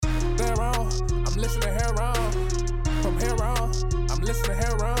listening here on. From here on, I'm listening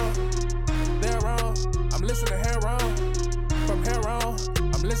here on. There on, I'm listening here on. From here on,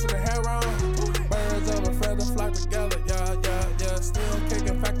 I'm listening here on. Birds of a feather flock together, yeah, yeah, yeah. Still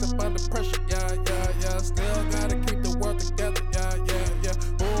kicking facts up under pressure, yeah, yeah, yeah. Still gotta keep the world together, yeah, yeah, yeah.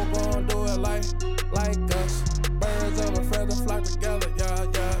 Who gon' do it like us? Birds of a feather flock together, yeah,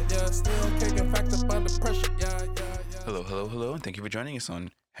 yeah, yeah. Still kicking facts up under pressure, yeah, yeah, yeah. Hello, and thank you for joining us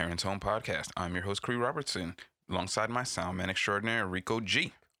on Heron's Home Podcast. I'm your host, Cree Robertson, alongside my sound man extraordinaire, Rico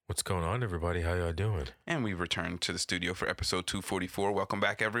G. What's going on, everybody? How y'all doing? And we've returned to the studio for episode 244. Welcome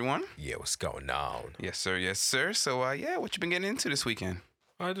back, everyone. Yeah, what's going on? Yes, sir. Yes, sir. So, what you been getting into this weekend?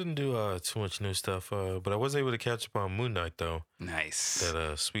 I didn't do too much new stuff, but I was able to catch up on Moon Knight, though. Nice.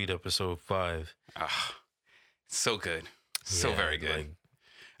 That sweet episode 5. So good. So very good.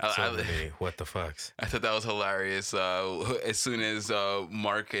 What the fucks? I thought that was hilarious. As soon as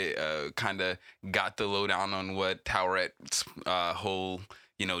Mark kind of got the lowdown on what Toweret's whole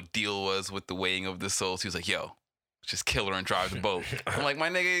deal was with the weighing of the souls, he was like, "Yo, just kill her and drive the boat." I'm like, "My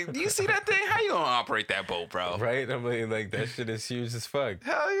nigga, do you see that thing? How you gonna operate that boat, bro?" Right? I mean, like, that shit is huge as fuck.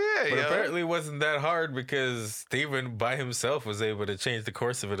 Hell yeah, But apparently it wasn't that hard because Steven by himself was able to change the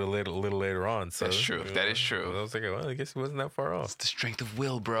course of it a little later on. So that's true. That is true. I was like, well, I guess it wasn't that far off. It's the strength of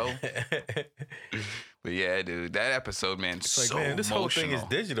will, bro. But yeah, dude, that episode, man, it's so like, man, this emotional. whole thing is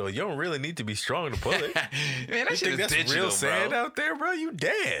digital. You don't really need to be strong to pull it. Man, that shit is that's digital, real sand bro. out there, bro. You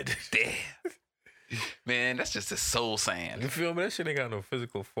dead. Damn. Man, that's just a soul sand. You feel me? That shit ain't got no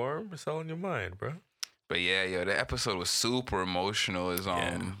physical form. It's all in your mind, bro. But yeah, the episode was super emotional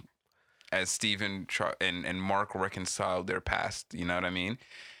as Steven and Mark reconciled their past, you know what I mean?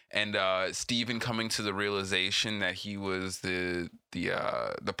 And Steven coming to the realization that he was the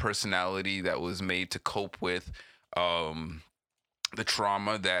personality that was made to cope with the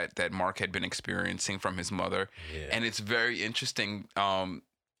trauma that Mark had been experiencing from his mother. Yeah. And it's very interesting.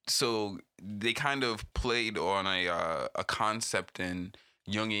 So they kind of played on a concept in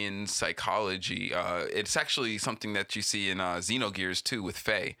Jungian psychology. It's actually something that you see in Xenogears too with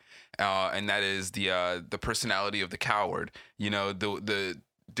Faye, and that is the personality of the coward.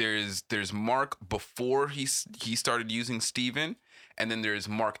 There's Mark before he started using Steven, and then there's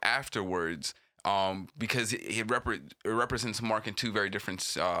Mark afterwards. Because it represents Mark in two very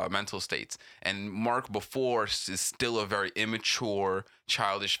different mental states. And Mark before is still a very immature,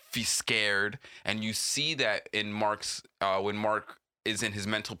 childish, scared. And you see that in Mark's, when Mark is in his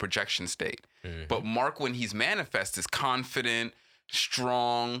mental projection state. Mm-hmm. But Mark, when he's manifest, is confident,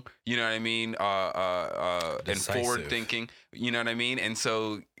 strong, you know what I mean? And forward thinking, you know what I mean? And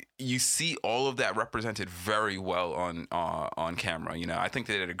so you see all of that represented very well on camera. I think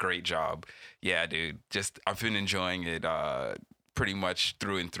they did a great job. Yeah, dude. I've been enjoying it pretty much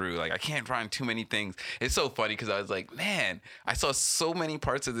through and through. Like, I can't find too many things. It's so funny because I was like, man, I saw so many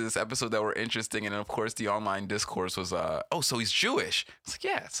parts of this episode that were interesting. And of course, the online discourse was, so he's Jewish. It's like,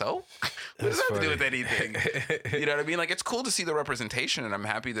 yeah, so what does that have to do with anything? You know what I mean? Like, it's cool to see the representation, and I'm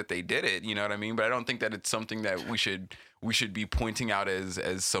happy that they did it. You know what I mean? But I don't think that it's something that we should be pointing out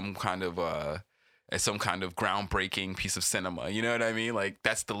as some kind of groundbreaking piece of cinema. You know what I mean? Like,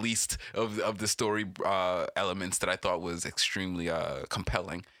 that's the least of the story elements that I thought was extremely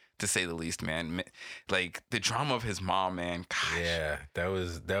compelling, to say the least, man. Like, the drama of his mom, man. Gosh. Yeah, that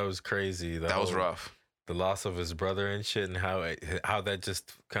was crazy. That was rough. The loss of his brother and shit, and how that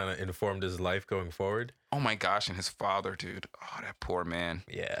just kind of informed his life going forward. Oh my gosh, and his father, dude. Oh, that poor man.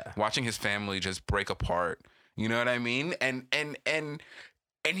 Yeah. Watching his family just break apart. You know what I mean? And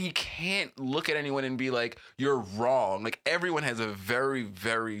he can't look at anyone and be like, "You're wrong." Like, everyone has a very,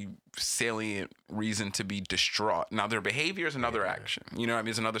 very salient reason to be distraught. Now, their behavior is another action. You know what I mean?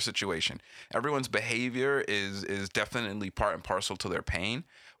 It's another situation. Everyone's behavior is definitely part and parcel to their pain,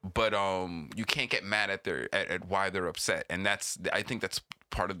 but you can't get mad at why they're upset. And I think that's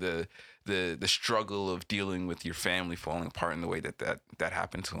part of the struggle of dealing with your family falling apart in the way that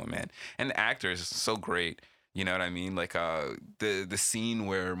happened to him, man. And the actor is so great. You know what I mean? Like, the scene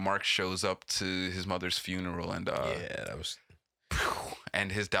where Mark shows up to his mother's funeral and that was, and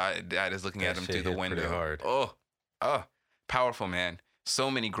his dad is looking at him through the window. Hard. Oh, powerful, man.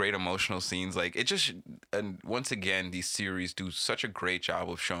 So many great emotional scenes. Like, it just, and once again, these series do such a great job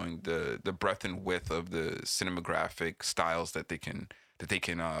of showing the breadth and width of the cinematographic styles that they can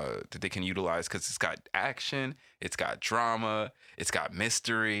utilize, because it's got action, it's got drama, it's got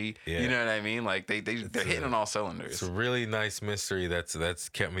mystery. Yeah. You know what I mean? Like, they're hitting on all cylinders. It's a really nice mystery that's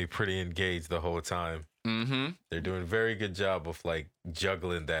kept me pretty engaged the whole time. Mm-hmm. They're doing a very good job of, like,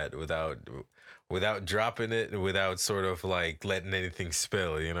 juggling that without without dropping it, and without sort of like letting anything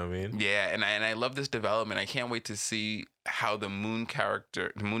spill. You know what I mean? Yeah, and I love this development. I can't wait to see how the Moon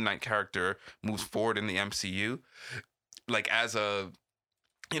Knight character moves forward in the MCU. Like as a,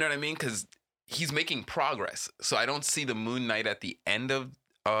 you know what I mean? Because he's making progress. So I don't see the Moon Knight at the end of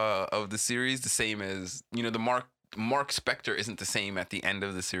the series the same as, you know, the Mark Spector isn't the same at the end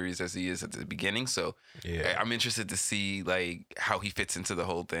of the series as he is at the beginning. So Yeah. I'm interested to see like how he fits into the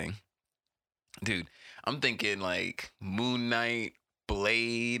whole thing. Dude, I'm thinking like Moon Knight,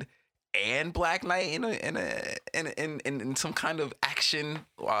 Blade, and Black Knight in some kind of action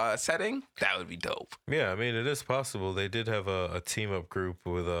setting. That would be dope. Yeah, I mean, it is possible. They did have a team up group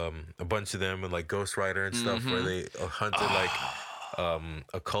with a bunch of them and like Ghost Rider and stuff where they hunted like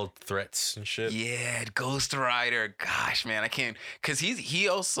occult threats and shit. Yeah, Ghost Rider. Gosh, man, I can't, because he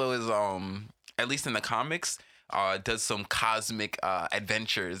also is at least in the comics does some cosmic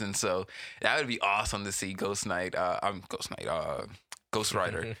adventures, and so that would be awesome to see Ghost Rider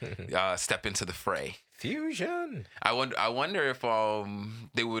step into the fray. Fusion. I wonder if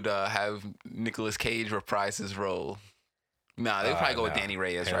they would have Nicolas Cage reprise his role. Nah, they'd probably go with Danny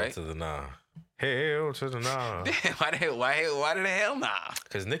Reyes, Hail right? to the nah. Hail to the nah. Why did the hell nah?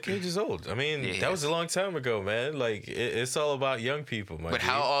 Because Nick Cage is old. I mean, Yeah. that was a long time ago, man. Like, it's all about young people, my But dude.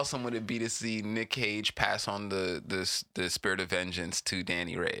 how awesome would it be to see Nick Cage pass on the spirit of vengeance to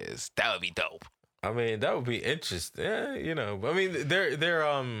Danny Reyes? That would be dope. I mean, that would be interesting. Yeah, you know. I mean,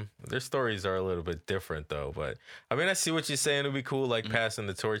 their stories are a little bit different though. But I mean, I see what you're saying. It'd be cool, like passing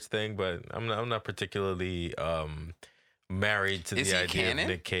the torch thing. But I'm not particularly married to Is the he idea canon? of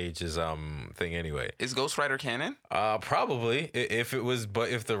Nick Cage's thing anyway. Is Ghost Rider canon? Probably if it was, but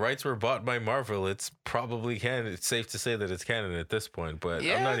if the rights were bought by Marvel, it's probably canon. It's safe to say that it's canon at this point. But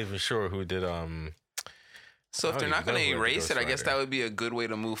Yeah. I'm not even sure who did So if I they're don't not even going to know who had the erase it, Ghost I guess Rider. that would be a good way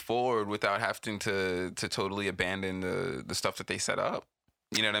to move forward without having to totally abandon the stuff that they set up.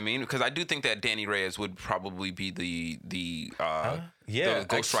 You know what I mean? Because I do think that Danny Reyes would probably be the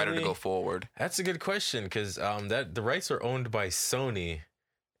Ghost Rider to actually, go forward. That's a good question because that the rights are owned by Sony,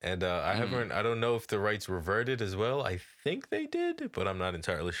 and I don't know if the rights reverted as well. I think they did, but I'm not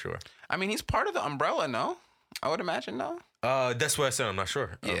entirely sure. I mean, he's part of the umbrella, no? I would imagine, no? That's what I said. I'm not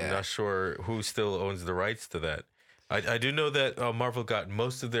sure. Yeah. I'm not sure who still owns the rights to that. I do know that Marvel got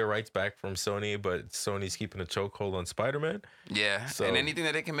most of their rights back from Sony, but Sony's keeping a chokehold on Spider-Man. Yeah, So- and anything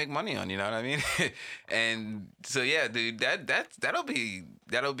that they can make money on, you know what I mean? And so yeah, dude, that'll be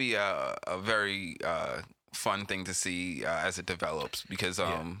a very fun thing to see as it develops because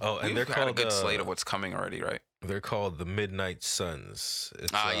and we've they're had a called, good slate of what's coming already, right? They're called the Midnight Suns.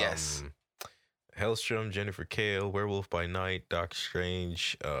 It's, yes. Hellstrom, Jennifer Kale, Werewolf by Night, Doc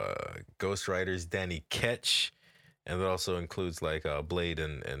Strange, Ghost Rider's Danny Ketch, and it also includes like Blade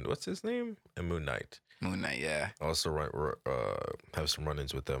and what's his name? And Moon Knight. Moon Knight, yeah. Also have some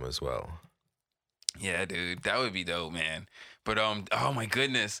run-ins with them as well. Yeah, dude, that would be dope, man. But oh my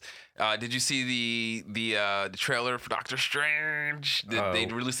goodness, did you see the trailer for Doctor Strange? They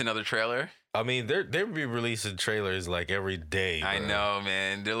released another trailer. I mean, they're be releasing trailers like every day. I bro. know,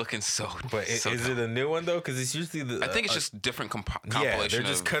 man. They're looking so. But so is it a new one though? Because it's usually the. I think it's just different compilation. Yeah, they're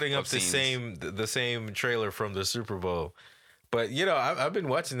just cutting up of the scenes. same trailer from the Super Bowl. But you know, I've been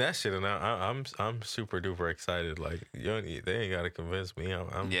watching that shit, and I'm super duper excited. Like, they ain't gotta convince me.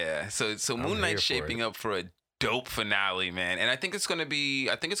 Yeah. So I'm Moon here Knight's for shaping it. up for a dope finale, man. And I think it's gonna be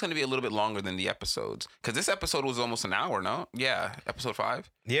a little bit longer than the episodes because this episode was almost an hour. No, yeah, episode 5.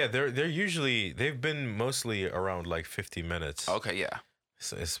 Yeah, they've been mostly around like 50 minutes. Okay, yeah.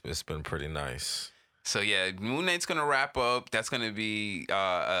 So it's been pretty nice. So yeah, Moon Knight's gonna wrap up. That's gonna be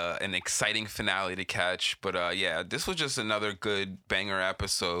an exciting finale to catch. But yeah, this was just another good banger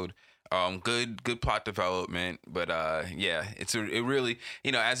episode. Good plot development. But yeah, it really,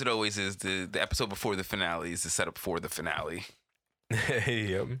 you know, as it always is, the episode before the finale is the setup for the finale.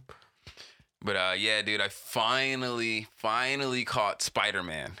 Yep. But yeah, dude, I finally caught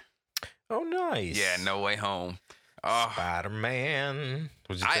Spider-Man. Oh, nice. Yeah, No Way Home. Oh, Spider-Man.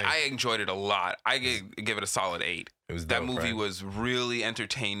 What'd you think? I enjoyed it a lot. I give it a solid 8. It was That dope, movie right? was really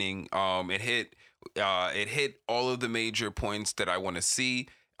entertaining. It hit all of the major points that I want to see.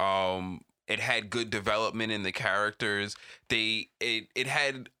 It had good development in the characters. It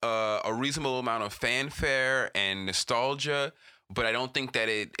had a reasonable amount of fanfare and nostalgia, but I don't think that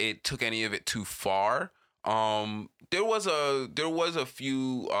it took any of it too far. There was a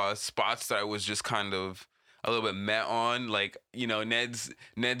few spots that I was just kind of a little bit met on, like, you know, Ned's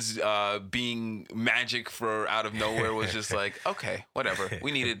being magic for out of nowhere was just like, okay, whatever.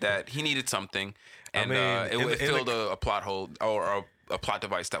 We needed that. He needed something, and I mean, it filled a plot hole or a plot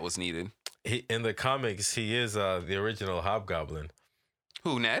device that was needed. He in the comics, he is the original Hobgoblin.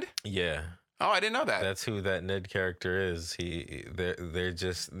 Who, Ned? Yeah. Oh, I didn't know that. That's who that Ned character is. They're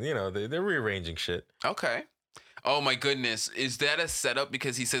just they're rearranging shit. Okay. Oh my goodness, is that a setup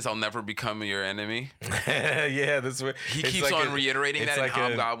because he says I'll never become your enemy? Yeah, that's what He keeps on reiterating that. Like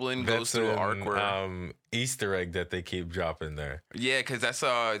and Hobgoblin goes through an arc where Easter egg that they keep dropping there. Yeah, because that's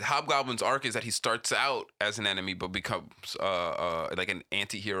Hobgoblin's arc is that he starts out as an enemy but becomes like an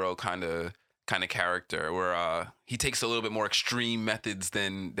anti-hero kind of character where he takes a little bit more extreme methods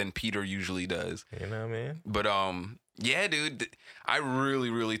than Peter usually does. You know what I mean? But yeah, dude, I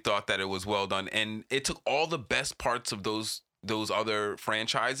really thought that it was well done, and it took all the best parts of those other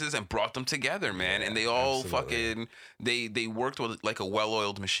franchises and brought them together, man. And they all absolutely. they worked with like a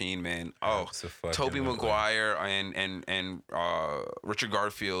well-oiled machine, man. Oh, Tobey Maguire and Richard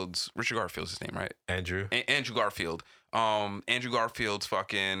Garfield's his name, right? Andrew Garfield. Andrew Garfield's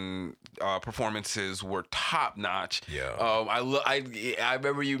fucking performances were top notch. Yeah. I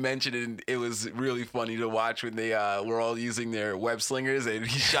remember you mentioned it was really funny to watch when they were all using their web slingers and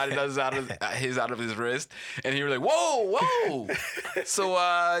he shot it out of his wrist and he was like, whoa.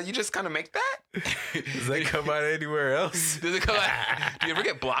 So you just kind of make that? Does that come out anywhere else? Does it come out? Do you ever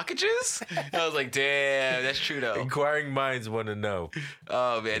get blockages? I was like, damn, that's true though. Inquiring minds want to know.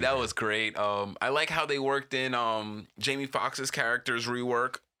 Oh man, that was great. I like how they worked in Jamie Foxx's character's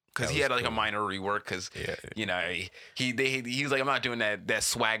rework because he had like a minor rework because he was like, I'm not doing that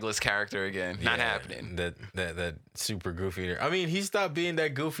swagless character again. Not happening. That super goofy. I mean, he stopped being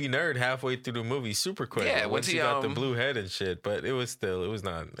that goofy nerd halfway through the movie super quick. Yeah, once he got the blue head and shit. But it was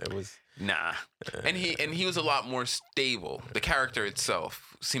nah. And he was a lot more stable. The character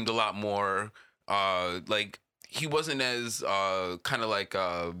itself seemed a lot more like. He wasn't as kind of like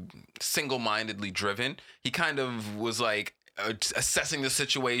single-mindedly driven. He kind of was like assessing the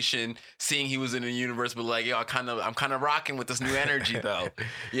situation, seeing he was in a universe, but like, yo, I'm kind of rocking with this new energy though.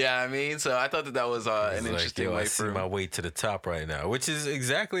 Yeah, I mean, so I thought that was an interesting way I see my way to the top right now, which is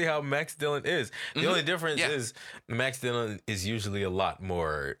exactly how Max Dillon is. The only difference is Max Dillon is usually a lot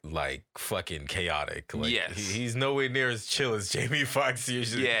more like fucking chaotic. Like, yes, he's nowhere near as chill as Jamie Foxx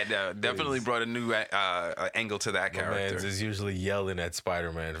usually. Yeah, no, definitely brought a new angle to that character. Man is usually yelling at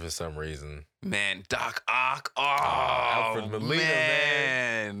Spider-Man for some reason. Man, Doc Ock. Oh, Alfred Molina,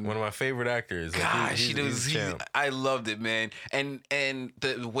 man. One of my favorite actors. Gosh, I loved it, man. And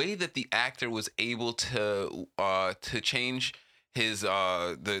the way that the actor was able to change his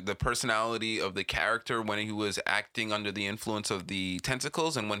the personality of the character when he was acting under the influence of the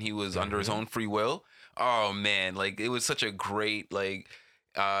tentacles and when he was under his own free will. Oh man, like it was such a great like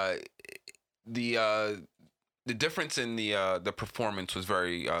the difference in the performance was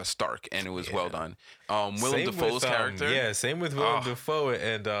very stark and it was well done. Willem Dafoe's character, same with Willem Dafoe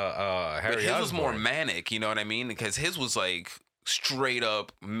and Harry. His was more manic, you know what I mean? Because his was like straight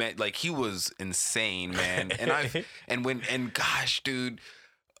up, like he was insane, man. And gosh, dude.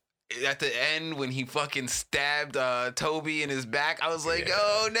 At the end, when he fucking stabbed Toby in his back, I was like,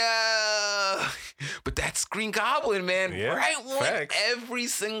 oh no. But that's Green Goblin, man. Yeah, right one facts. every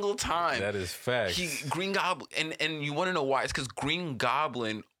single time. That is facts. Green Goblin, and you want to know why? It's because Green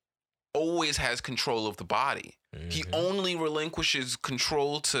Goblin always has control of the body. He only relinquishes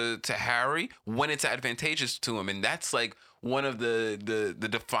control to Harry when it's advantageous to him. And that's like one of the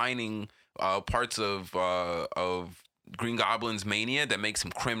defining parts of Green Goblin's mania that makes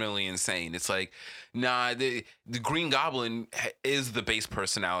him criminally insane. It's like, nah, the Green Goblin is the base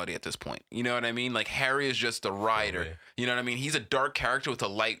personality at this point. You know what I mean? Like Harry is just a rider. Okay. You know what I mean? He's a dark character with a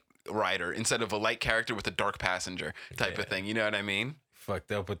light rider instead of a light character with a dark passenger type of thing. You know what I mean?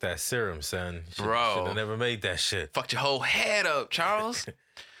 Fucked up with that serum, son. Bro. Should have never made that shit. Fucked your whole head up, Charles.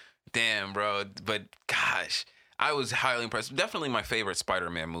 Damn, bro. But gosh, I was highly impressed. Definitely my favorite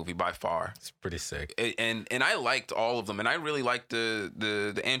Spider-Man movie by far. It's pretty sick. And I liked all of them, and I really liked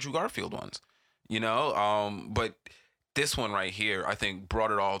the Andrew Garfield ones, you know. But this one right here, I think,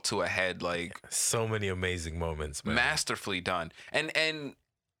 brought it all to a head. Like so many amazing moments, man. Masterfully done. And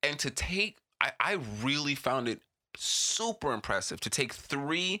to take, I really found it super impressive to take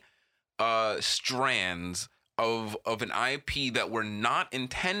 3 strands of an IP that were not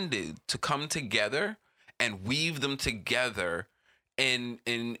intended to come together and weave them together in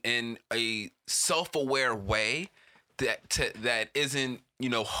a self-aware way that isn't, you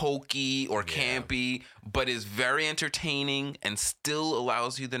know, hokey or campy, but is very entertaining and still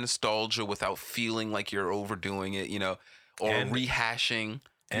allows you the nostalgia without feeling like you're overdoing it, you know, or rehashing.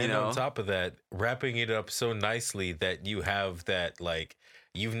 And on top of that, wrapping it up so nicely that you have that like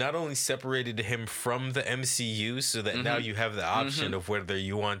you've not only separated him from the MCU, so that now you have the option of whether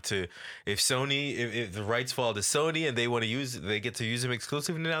you want to, if the rights fall to Sony and they get to use him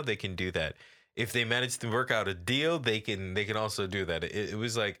exclusively now, they can do that. If they manage to work out a deal, they can also do that. It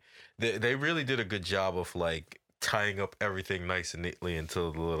was like they really did a good job of like tying up everything nice and neatly into a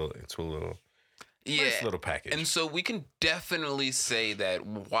little nice little package. And so we can definitely say that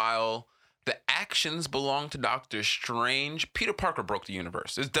while the actions belong to Doctor Strange, Peter Parker broke the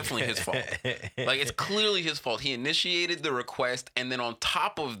universe. It's definitely his fault. Like, it's clearly his fault. He initiated the request, and then on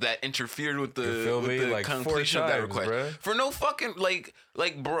top of that, interfered with the like completion of that request. Bruh. For no fucking, like,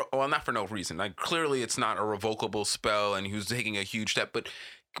 bro, well, not for no reason. Like, clearly it's not a revocable spell, and he was taking a huge step, but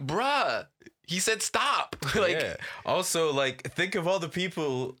bruh, he said stop. Like, yeah. Also, like, think of all the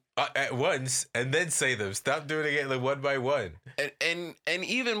people at once and then say them. Stop doing it like one by one. And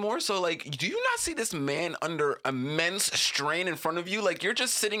even more so, like, do you not see this man under immense strain in front of you? Like, you're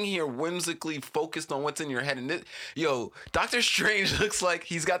just sitting here whimsically focused on what's in your head. And Doctor Strange looks like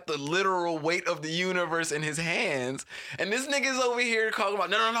he's got the literal weight of the universe in his hands. And this nigga's over here talking about,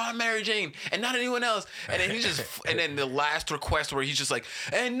 no, not Mary Jane and not anyone else. And then and then the last request where he's just like,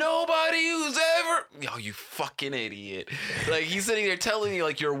 and nobody who's ever, you fucking idiot. Like, he's sitting there telling you,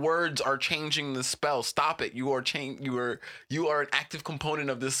 like, your words are changing the spell. Stop it. You are an active component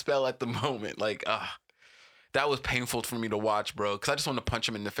of this spell at the moment. Like, that was painful for me to watch, bro. Because I just want to punch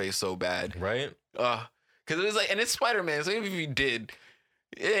him in the face so bad. Right? Because it was like, and it's Spider-Man, so even if he did,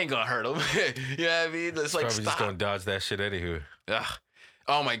 it ain't gonna hurt him. You know what I mean? It's like, probably stop. just gonna dodge that shit anywho.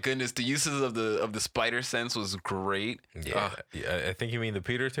 Oh my goodness, the uses of the spider sense was great. Yeah, I think you mean the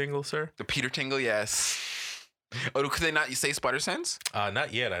Peter Tingle, sir. The Peter Tingle, yes. Oh, could they not say spider sense?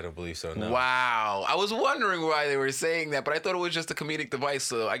 Not yet. I don't believe so. No. Wow, I was wondering why they were saying that, but I thought it was just a comedic device.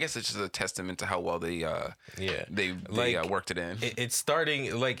 So I guess it's just a testament to how well they worked it in. It's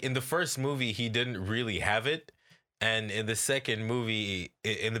starting like in the first movie, he didn't really have it. And in the second movie,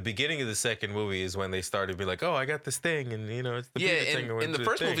 in the beginning of the second movie is when they started to be like, oh, I got this thing. And, it's the Peter thing. In the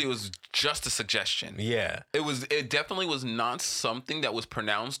first movie, it was just a suggestion. Yeah. It definitely was not something that was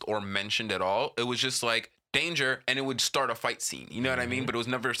pronounced or mentioned at all. It was just like, danger, and it would start a fight scene. You know what I mean? But it was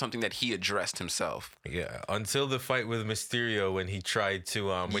never something that he addressed himself. Yeah. Until the fight with Mysterio when he tried to,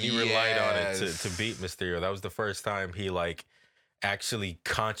 when he relied on it to beat Mysterio. That was the first time he, like, actually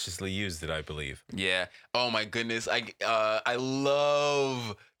consciously used it, I believe. Yeah. Oh my goodness. I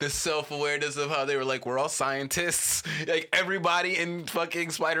love the self-awareness of how they were like, we're all scientists. Like, everybody in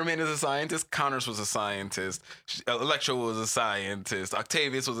fucking Spider-Man is a scientist. Connors was a scientist. Electro was a scientist.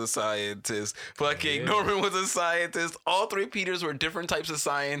 Octavius was a scientist. Fucking Norman was a scientist. All three Peters were different types of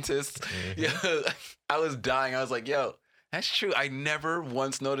scientists. Yeah. I was dying. I was like, yo, that's true. I never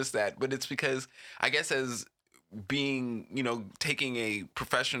once noticed that. But it's because, I guess, as being, taking a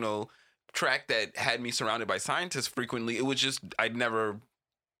professional track that had me surrounded by scientists frequently, it was just,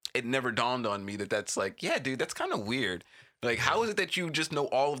 it never dawned on me that that's like, yeah, dude, that's kind of weird. Like, how is it that you just know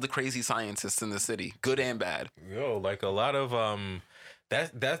all of the crazy scientists in the city, good and bad? Like a lot of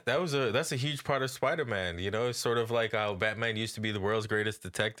that's a huge part of Spider-Man. It's sort of like how Batman used to be the world's greatest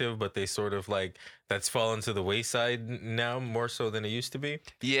detective, but they sort of like that's fallen to the wayside now more so than it used to be.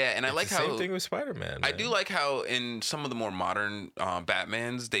 Yeah, and I like how same thing with Spider-Man. I do like how in some of the more modern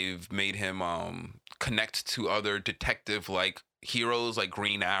Batmans, they've made him connect to other detective like heroes like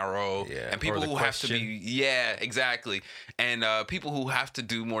Green Arrow and people who have to be exactly, and people who have to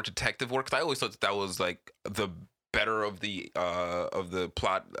do more detective work. 'Cause I always thought that was like the better of the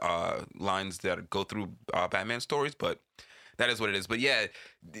plot lines that go through Batman stories, but that is what it is. But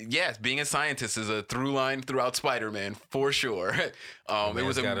being a scientist is a through line throughout Spider-Man for sure. It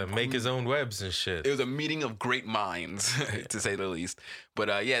was gotta make his own webs and shit. It was a meeting of great minds, to say the least. But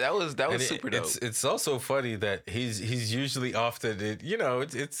that was super dope. It's also funny that he's usually often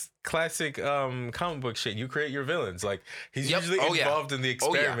it's classic comic book shit. You create your villains. Like he's usually involved in the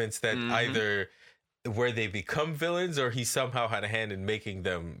experiments that either where they become villains or he somehow had a hand in making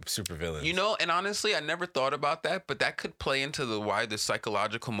them super villains. And honestly, I never thought about that, but that could play into why the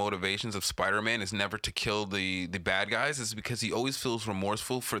psychological motivations of Spider-Man is never to kill the bad guys, is because he always feels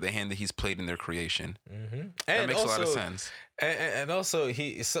remorseful for the hand that he's played in their creation. Mm-hmm. That makes a lot of sense. And also,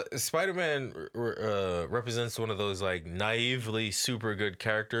 Spider-Man represents one of those like naively super good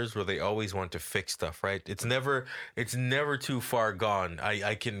characters where they always want to fix stuff, right? It's never too far gone.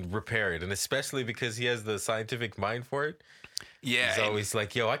 I can repair it, and especially because he has the scientific mind for it. Yeah, he's always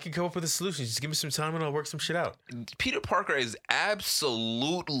like, yo, I can come up with a solution. Just give me some time and I'll work some shit out. Peter Parker is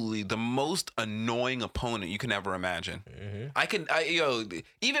absolutely the most annoying opponent you can ever imagine. Mm-hmm.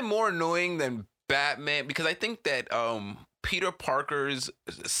 Even more annoying than Batman, because I think that Peter Parker's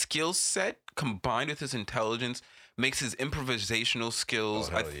skill set combined with his intelligence makes his improvisational skills,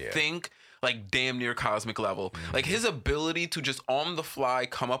 Oh, I hell yeah. think, like damn near cosmic level. Like his ability to just on the fly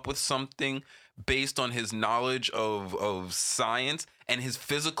come up with something based on his knowledge of science and his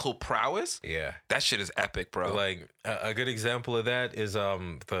physical prowess. Yeah. That shit is epic, bro. Like a good example of that is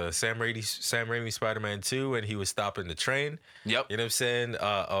the Sam Raimi Spider-Man 2 when he was stopping the train. Yep. You know what I'm saying?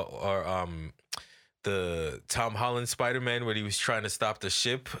 Or the Tom Holland Spider-Man when he was trying to stop the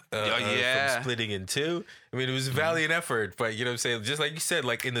ship yeah. from splitting in two. I mean, it was a valiant effort, but you know what I'm saying? Just like you said,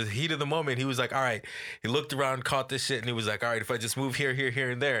 like in the heat of the moment, he was like, all right. He looked around, caught this shit, and he was like, all right, if I just move here,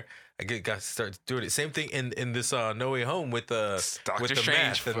 and there, I got to start doing it. Same thing in this No Way Home with the Doctor Strange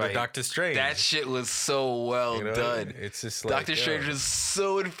math and the Doctor Strange. That shit was so well You know? done. It's just like Doctor Strange is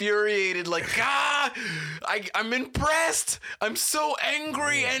so infuriated. Like, I'm impressed. I'm so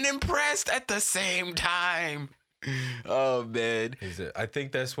angry and impressed at the same time. Oh man. I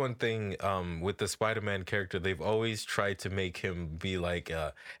think that's one thing with the Spider-Man character. They've always tried to make him be like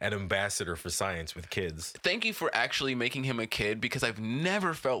an ambassador for science with kids. Thank you for actually making him a kid, because I've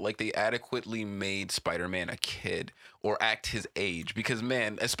never felt like they adequately made Spider-Man a kid or act his age. Because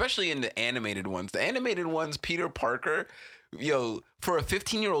man, especially in the animated ones, Peter Parker, for a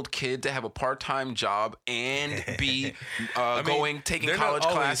 15-year-old kid to have a part-time job and be taking college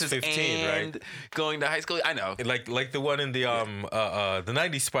classes 15, and right? going to high school. I know. Like the one in the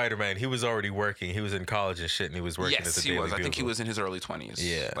 90s Spider-Man, he was already working. He was in college and shit, and he was working at the Yes, he Daily was. I think he Bugle. was in his early 20s.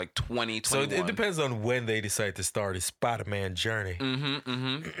 Yeah. Like 20, So 21. it depends on when they decide to start his Spider-Man journey.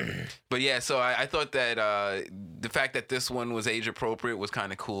 But yeah, so I thought that the fact that this one was age appropriate was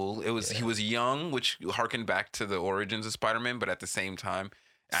kind of cool. He was young, which harkened back to the origins of Spider-Man, but at the same time,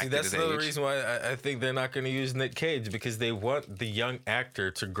 See, acted that's his another age. reason why I think they're not going to use Nick Cage, because they want the young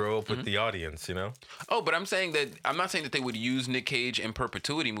actor to grow up with the audience, you know? Oh, but I'm not saying that they would use Nick Cage in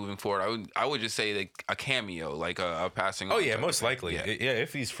perpetuity moving forward. I would just say like a cameo, like a passing. Oh, on yeah, type most of thing. likely. Yeah. Yeah,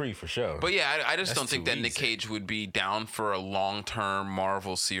 if he's free, for sure. But yeah, I just That's don't think too that Nick easy. Cage would be down for a long-term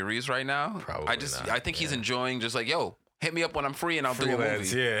Marvel series right now. Probably not, I think he's enjoying just like, hit me up when I'm free and I'll do a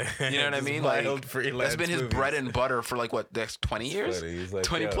Freelance, movie. yeah. You know what I Just mean? wild Like freelance that's been his movies. bread and butter for like what, next 20 years? funny. He's like,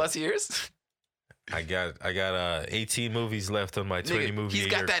 20 yo. plus years? I got 18 movies left on my 20 Nigga, movie he's a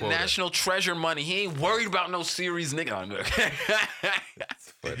got year that quota. national treasure money. He ain't worried about no series, nigga.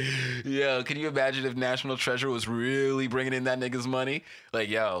 funny. Yo, can you imagine if National Treasure was really bringing in that nigga's money? Like,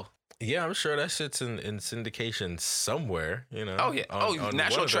 yo. Yeah, I'm sure that shit's in syndication somewhere, you know. Oh yeah. on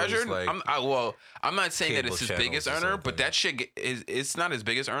National one of those, Treasure. like, I'm not saying that cable it's his channels biggest or earner, but something. that shit it's not his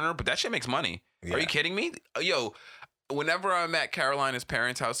biggest earner, but that shit makes money. Are Yeah. you kidding me? Yo, whenever I'm at Carolina's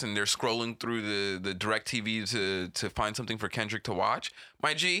parents' house and they're scrolling through the DirecTV to find something for Kendrick to watch,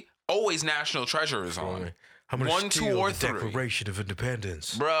 my G, always National Treasure is on. I'm gonna 1, 2, steal or the 3. Declaration of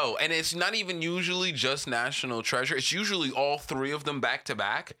Independence. Bro, and it's not even usually just National Treasure. It's usually all three of them back to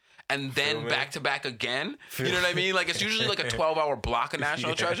back. And then me? back to back again. You know what I mean? Like it's usually like a 12-hour block of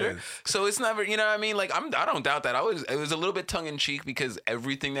National Treasure. Yes. So it's never, you know what I mean? Like I don't doubt that. It was a little bit tongue in cheek because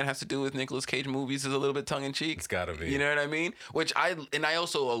everything that has to do with Nicolas Cage movies is a little bit tongue in cheek. It's gotta be. You know what I mean? Which I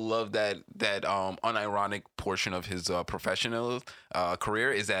also love that unironic portion of his professional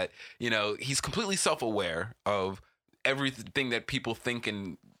career is that, he's completely self-aware of everything that people think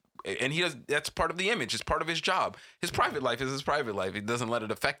and he does. That's part of the image. It's part of his job. His private life is his private life. He doesn't let it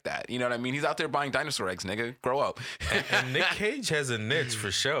affect that. You know what I mean? He's out there buying dinosaur eggs, nigga. Grow up. And Nick Cage has a niche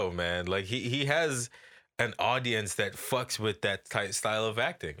for show, man. Like he has an audience that fucks with that style of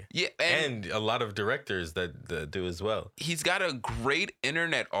acting. Yeah, and a lot of directors that do as well. He's got a great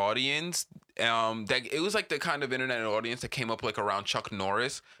internet audience. That it was like the kind of internet audience that came up like around Chuck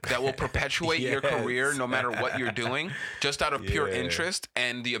Norris that will perpetuate your Yes. career no matter what you're doing, just out of pure Yeah. interest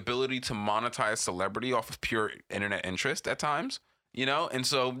and the ability to monetize celebrity off of pure internet interest at times. And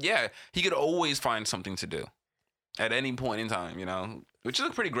so yeah, he could always find something to do at any point in time. Which is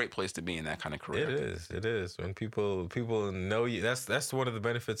a pretty great place to be in that kind of career. It is. When people know you, that's one of the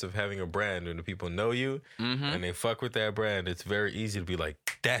benefits of having a brand. When the people know you and they fuck with that brand, it's very easy to be like,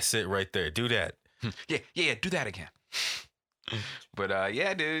 that's it right there. Do that. Yeah, do that again. But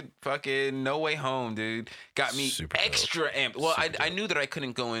yeah, dude, fucking No Way Home, dude, got me Super dope. extra amped. Well, Super I dope. knew that I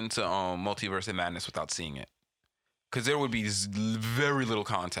couldn't go into Multiverse of Madness without seeing it, because there would be very little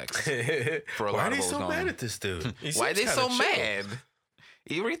context for a Why lot are of they what so was going mad on. at this dude? He Why are they seems so kinda chill. mad?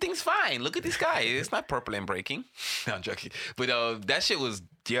 Everything's fine. Look at this guy. It's not purple and breaking. No, I'm joking. But that shit was,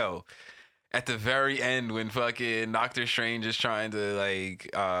 at the very end when fucking Doctor Strange is trying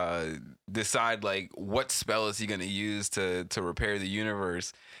to decide what spell is he gonna use to repair the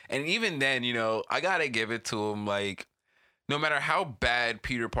universe. And even then, I gotta give it to him, no matter how bad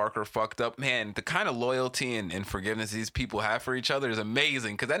Peter Parker fucked up, man, the kind of loyalty and forgiveness these people have for each other is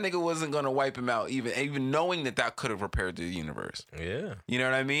amazing. Because that nigga wasn't gonna wipe him out, even knowing that could have repaired the universe. Yeah, you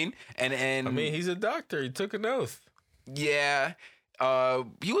know what I mean. And I mean, he's a doctor. He took an oath. Yeah.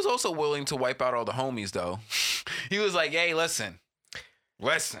 He was also willing to wipe out all the homies, though. He was like, "Hey, listen."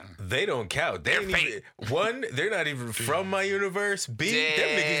 They don't count. They're fake. One, they're not even from my universe. B, them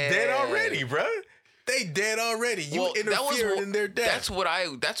niggas dead already, bruh. They dead already. You interfered in their death.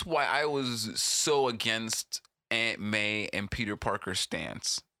 That's why I was so against Aunt May and Peter Parker's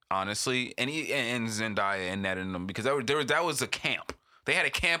stance, honestly, and Zendaya and Ned and them, because that was a camp. They had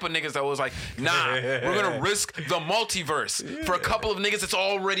a camp of niggas that was like, nah, we're gonna risk the multiverse for a couple of niggas that's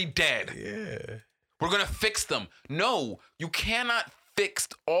already dead. Yeah, we're gonna fix them. No, you cannot fix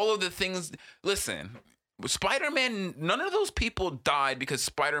all of the things. Listen. Spider-Man, none of those people died because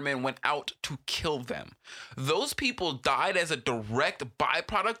Spider-Man went out to kill them. Those people died as a direct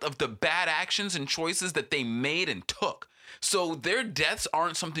byproduct of the bad actions and choices that they made and took. So their deaths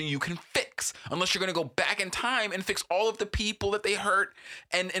aren't something you can fix unless you're going to go back in time and fix all of the people that they hurt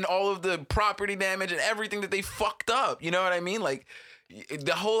and all of the property damage and everything that they fucked up. You know what I mean? Like,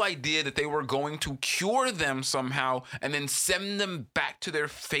 the whole idea that they were going to cure them somehow and then send them back to their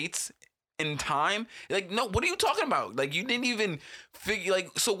fates in time, like, no, what are you talking about? Like, you didn't even figure,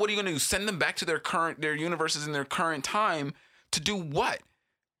 like, so what are you gonna do? Send them back to their universes in their current time to do what?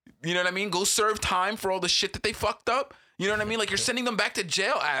 You know what I mean? Go serve time for all the shit that they fucked up? You know what I mean? Like, you're sending them back to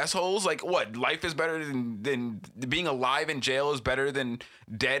jail, assholes. Like, what? Life is better than being alive in jail is better than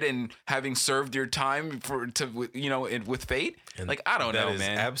dead and having served your time with fate. And like, I don't know, man.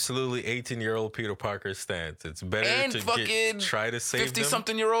 That is absolutely 18-year-old Peter Parker's stance. It's better to try to save them.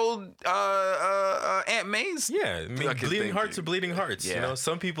 50-something-year-old Aunt May's. Yeah, I mean, bleeding hearts are bleeding hearts. Yeah. You know,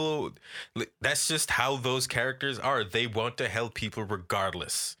 some people, that's just how those characters are. They want to help people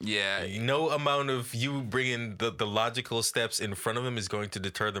regardless. Yeah. No amount of you bringing the logical steps in front of them is going to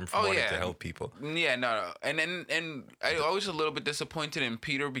deter them from wanting to help people. Yeah, no. And I was a little bit disappointed in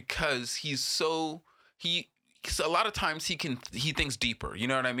Peter because so a lot of times he thinks deeper. You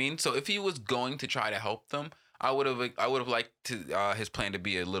know what I mean? So if he was going to try to help them, I would have liked his plan to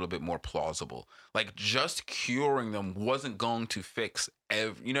be a little bit more plausible. Like, just curing them wasn't going to fix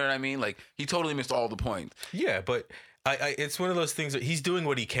you know what I mean? Like, he totally missed all the points. Yeah, but it's one of those things that he's doing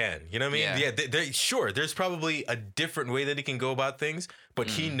what he can. You know what I mean? Yeah. Sure, there's probably a different way that he can go about things, but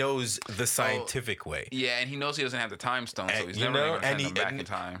he knows the scientific way. Yeah, and he knows he doesn't have the time stone, so he's never going to send them back in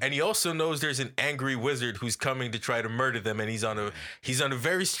time. And he also knows there's an angry wizard who's coming to try to murder them, and he's on a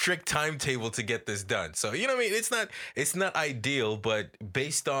very strict timetable to get this done. So, you know what I mean? It's not ideal, but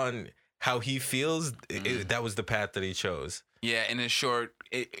based on how he feels, that was the path that he chose. Yeah, and in short,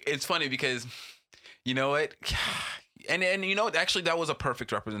 it's funny because, you know what? And you know, actually, that was a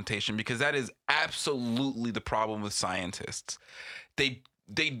perfect representation, because that is absolutely the problem with scientists.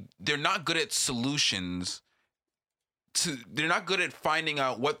 They're not good at solutions. They're not good at finding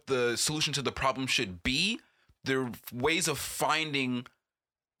out what the solution to the problem should be. Their ways of finding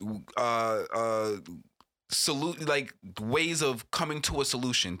ways of coming to a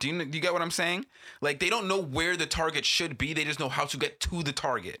solution. Do you get what I'm saying? Like, they don't know where the target should be. They just know how to get to the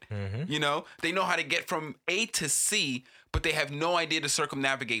target. Mm-hmm. You know, they know how to get from A to C, but they have no idea to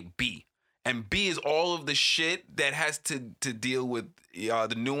circumnavigate B. And B is all of the shit that has to deal with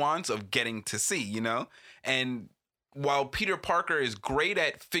the nuance of getting to C, you know? And while Peter Parker is great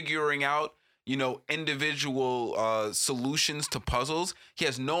at figuring out, you know, individual solutions to puzzles, he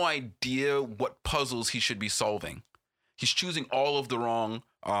has no idea what puzzles he should be solving. He's choosing all of the wrong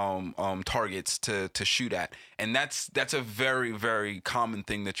targets to shoot at. And that's a very, very common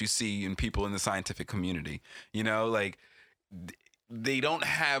thing that you see in people in the scientific community. You know, like, they don't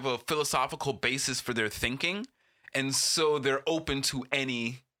have a philosophical basis for their thinking, and so they're open to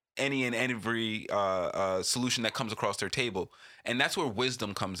any and every solution that comes across their table. And that's where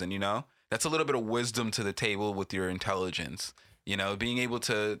wisdom comes in, you know? That's a little bit of wisdom to the table with your intelligence, you know, being able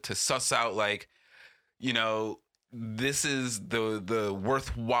to suss out, like, you know, this is the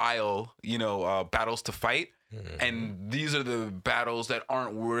worthwhile, you know, battles to fight. Mm-hmm. And these are the battles that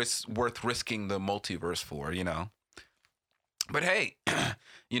aren't worth risking the multiverse for, you know. But hey,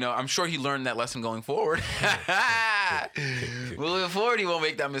 you know, I'm sure he learned that lesson going forward. Moving forward, he won't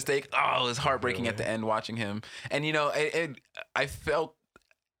make that mistake. Oh, it was heartbreaking at the end watching him. And, you know, I felt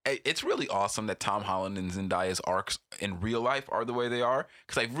it's really awesome that Tom Holland and Zendaya's arcs in real life are the way they are,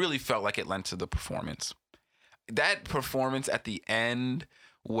 because I really felt like it lent to the performance. That performance at the end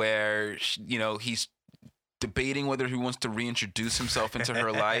where, you know, he's debating whether he wants to reintroduce himself into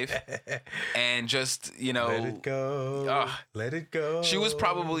her life, and just let it go. Let it go. She was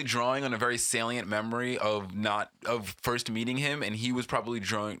probably drawing on a very salient memory of first meeting him, and he was probably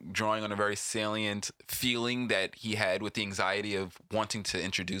drawing on a very salient feeling that he had with the anxiety of wanting to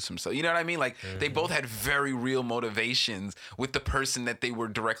introduce himself. You know what I mean? Like they both had very real motivations with the person that they were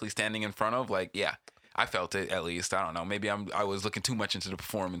directly standing in front of. Like, yeah, I felt it at least. I don't know. Maybe I was looking too much into the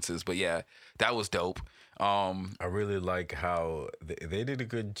performances, but yeah, that was dope. I really like how they did a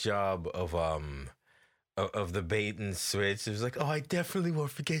good job of the bait and switch. It was like, oh, I definitely won't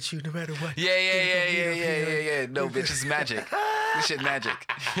forget you no matter what. Yeah. No, bitch, it's magic. This shit magic.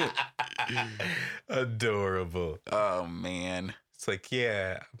 Adorable. Oh, man. It's like,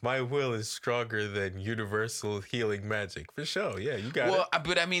 yeah, my will is stronger than universal healing magic. For sure. Yeah, you got it. Well,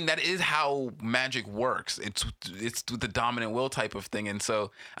 but I mean, that is how magic works. It's the dominant will type of thing. And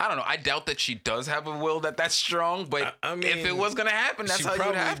so, I don't know. I doubt that she does have a will that's strong. But I mean, if it was going to happen, that's how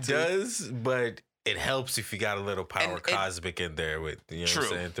you'd have to. She probably does, but it helps if you got a little power cosmic in there with, you know what I'm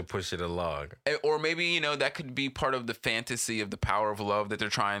saying, to push it along. Or maybe, that could be part of the fantasy of the power of love that they're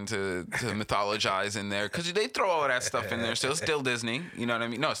trying to mythologize in there. Because they throw all of that stuff in there. Still Disney. You know what I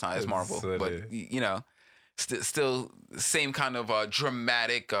mean? No, it's not. It's Marvel. But, still same kind of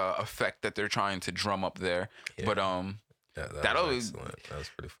dramatic effect that they're trying to drum up there. Yeah. But that was excellent. That was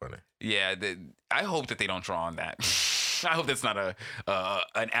pretty funny. Yeah, I hope that they don't draw on that. I hope that's not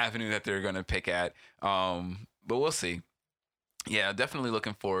an avenue that they're going to pick at. But we'll see. Yeah, definitely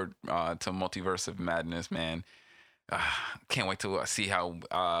looking forward to Multiverse of Madness, man. Can't wait to see how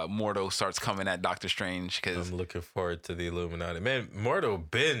Mordo starts coming at Doctor Strange. Cause I'm looking forward to the Illuminati. Man, Mordo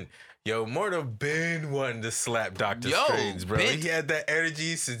been wanting to slap Doctor Strange, bro. He had that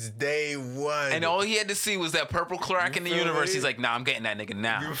energy since day one. And all he had to see was that purple crack in the universe. He's like, nah, I'm getting that nigga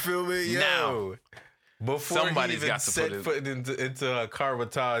now. You feel me? Yo. Now. Before somebody's he even set foot into a car with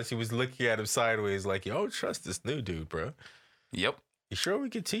Taj, he was looking at him sideways like, yo, don't trust this new dude, bro. Yep. You sure we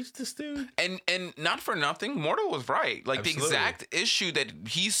can teach this dude? And not for nothing, Mordo was right. Like, absolutely. The exact issue that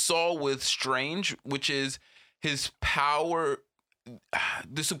he saw with Strange, which is his power,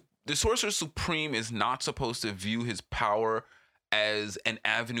 the Sorcerer Supreme is not supposed to view his power as an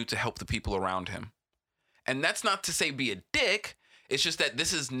avenue to help the people around him. And that's not to say be a dick. It's just that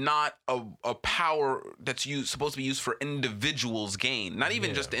this is not a power that's supposed to be used for individuals' gain. Not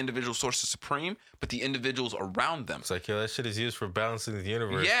even just the individual Sorcerer Supreme, but the individuals around them. It's like, yo, that shit is used for balancing the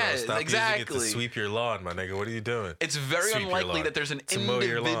universe. Yeah, Stop exactly. using it to sweep your lawn, my nigga. What are you doing? It's very unlikely that there's an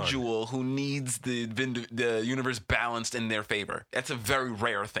individual who needs the universe balanced in their favor. That's a very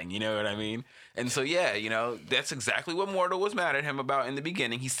rare thing, you know what I mean? And so, yeah, that's exactly what Mordo was mad at him about in the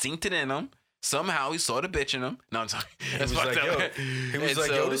beginning. He synced it in him. Somehow he saw the bitch in him. No, I'm sorry. That's fucked up. He was like,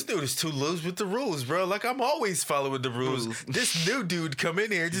 yo, this dude is too loose with the rules, bro. Like, I'm always following the rules. This new dude come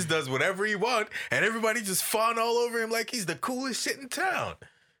in here, just does whatever he want, and everybody just fawn all over him like he's the coolest shit in town.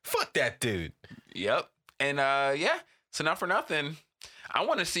 Fuck that dude. Yep. And, so not for nothing, I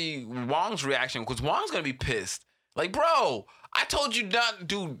want to see Wong's reaction, because Wong's going to be pissed. Like, bro, I told you not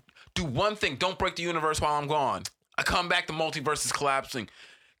to do one thing. Don't break the universe while I'm gone. I come back, the multiverse is collapsing.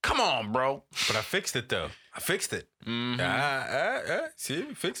 Come on, bro. But I fixed it, though. I fixed it. Mm-hmm. See,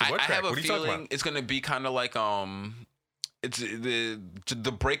 fix it. I have a feeling it's going to be kind of like it's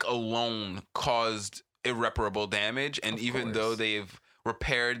the break alone caused irreparable damage, and even though they've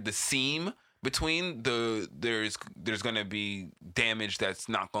repaired the seam between there's going to be damage that's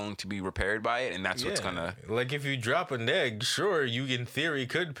not going to be repaired by it, and that's what's going to... Like, if you drop an egg, sure, you in theory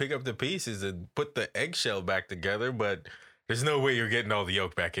could pick up the pieces and put the eggshell back together, but... There's no way you're getting all the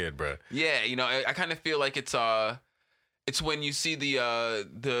yolk back in, bro. Yeah, I kind of feel like it's when you see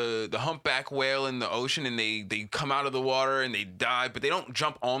the humpback whale in the ocean and they come out of the water and they die, but they don't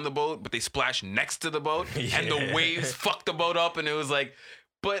jump on the boat, but they splash next to the boat, and the waves fuck the boat up, and it was like,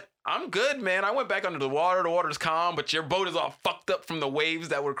 but I'm good, man. I went back under the water. The water's calm, but your boat is all fucked up from the waves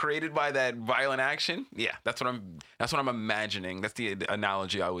that were created by that violent action. Yeah, that's what I'm imagining. That's the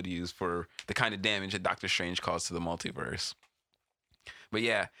analogy I would use for the kind of damage that Doctor Strange caused to the multiverse. But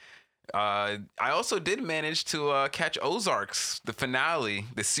yeah, I also did manage to catch Ozarks, the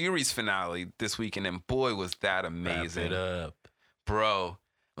series finale this weekend, and boy, was that amazing. Wrap it up. Bro,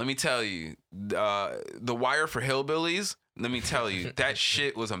 let me tell you, The Wire for Hillbillies, let me tell you, that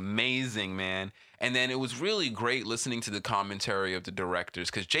shit was amazing, man. And then it was really great listening to the commentary of the directors,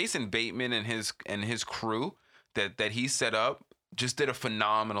 because Jason Bateman and his crew that he set up just did a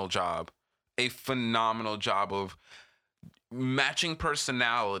phenomenal job of matching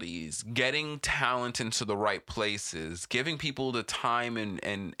personalities, getting talent into the right places, giving people the time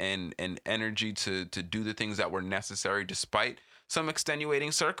and energy to do the things that were necessary despite some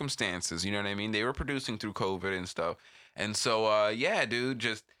extenuating circumstances. You know what I mean? They were producing through COVID and stuff. And so yeah, dude,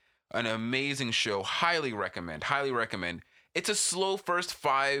 just an amazing show. Highly recommend. Highly recommend. It's a slow first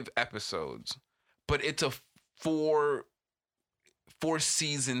 5 episodes, but it's a four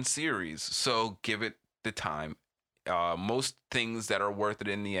season series. So give it the time. Most things that are worth it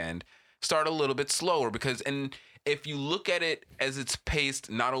in the end start a little bit slower and if you look at it as it's paced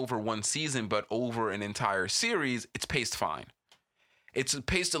not over one season but over an entire series, it's paced fine. It's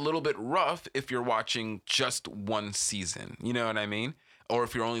paced a little bit rough if you're watching just one season. You know what I mean? Or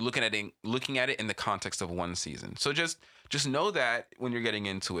if you're only looking at it in the context of one season. So just know that when you're getting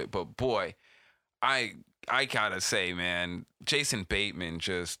into it. But boy, I gotta say, man, Jason Bateman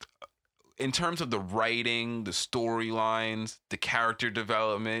just, in terms of the writing, the storylines, the character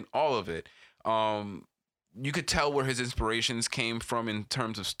development, all of it, you could tell where his inspirations came from in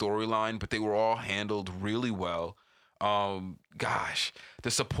terms of storyline, but they were all handled really well. Gosh,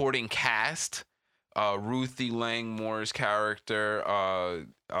 the supporting cast, Ruthie Langmore's character,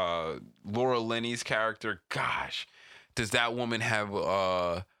 Laura Linney's character, gosh, does that woman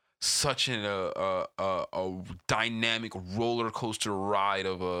have such a dynamic roller coaster ride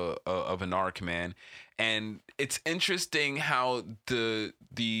of an arc, man. And it's interesting how the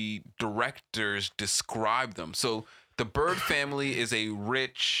directors describe them. So the Byrde family is a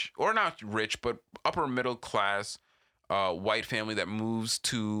rich, or not rich, but upper middle class white family that moves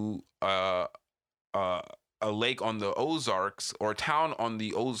to a lake on the Ozarks, or a town on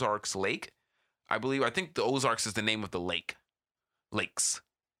the Ozarks Lake, I believe. I think the Ozarks is the name of the lakes.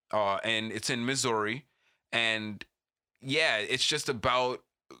 And it's in Missouri. And yeah, it's just about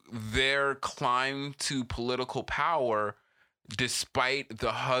their climb to political power despite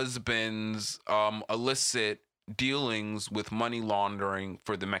the husband's illicit dealings with money laundering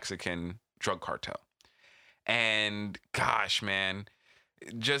for the Mexican drug cartel. And gosh, man,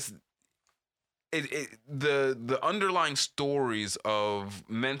 just the underlying stories of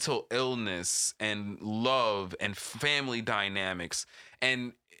mental illness and love and family dynamics,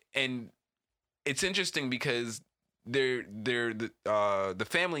 and it's interesting because the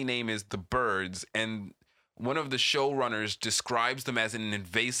family name is the Byrdes, and one of the showrunners describes them as an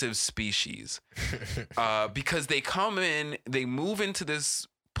invasive species because they move into this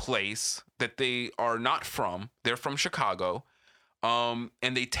place that they are not from. They're from Chicago. And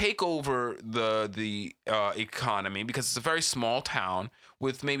they take over the economy because it's a very small town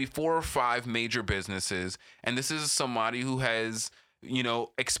with maybe 4 or 5 major businesses. And this is somebody who has,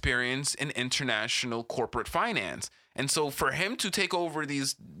 experience in international corporate finance. And so for him to take over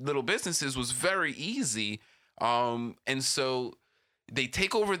these little businesses was very easy. And so they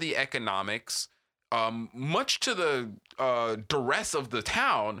take over the economics, much to the duress of the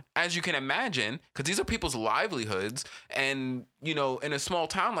town, as you can imagine, because these are people's livelihoods. And, in a small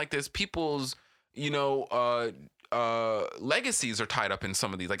town like this, people's, legacies are tied up in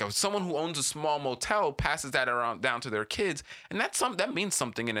some of these. Like, if someone who owns a small motel passes that around down to their kids, and that means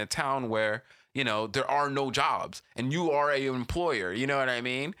something in a town where, there are no jobs and you are an employer, you know what I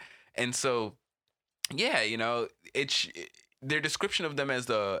mean? And so, yeah, their description of them as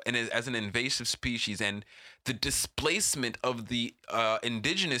an invasive species, and the displacement of the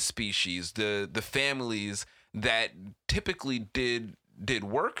indigenous species, the families that typically did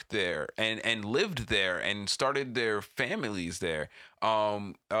work there and lived there and started their families there,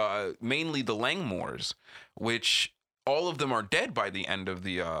 mainly the Langmores, which all of them are dead by the end of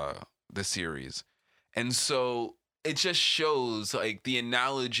the series. And so it just shows like the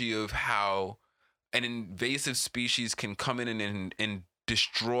analogy of how an invasive species can come in and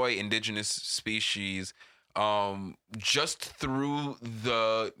destroy indigenous species just through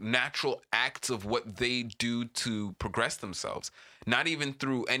the natural acts of what they do to progress themselves, not even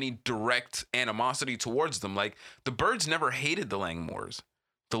through any direct animosity towards them. Like, the Byrdes never hated the Langmores.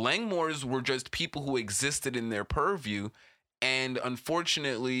 The Langmores were just people who existed in their purview, and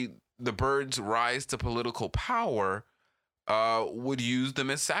unfortunately the Byrdes' rise to political power would use them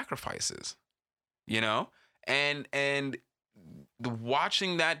as sacrifices. And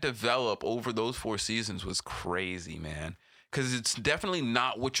watching that develop over those 4 seasons was crazy, man. Because it's definitely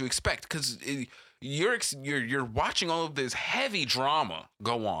not what you expect. Because you're watching all of this heavy drama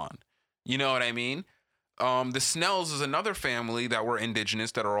go on. You know what I mean? The Snells is another family that were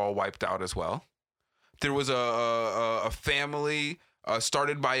indigenous that are all wiped out as well. There was a family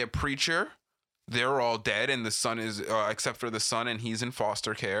started by a preacher. They're all dead, and the son is, except for the son, and he's in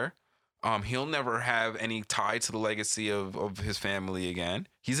foster care. He'll never have any tie to the legacy of his family again.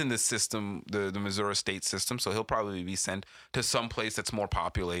 He's in this system, the Missouri state system, so he'll probably be sent to some place that's more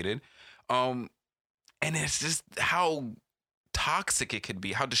populated. And it's just how toxic it could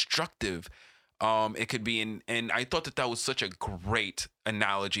be, how destructive it could be. And I thought that was such a great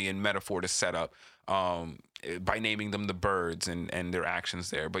analogy and metaphor to set up by naming them the birds and their actions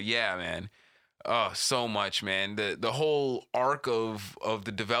there. But yeah, man. So much, man. The whole arc of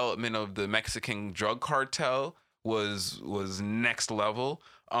the development of the Mexican drug cartel was next level.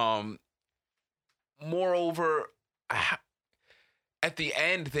 Moreover, at the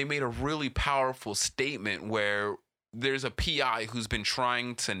end, they made a really powerful statement where there's a PI who's been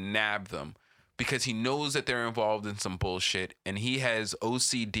trying to nab them because he knows that they're involved in some bullshit, and he has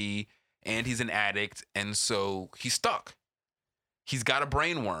OCD and he's an addict, and so he's stuck. He's got a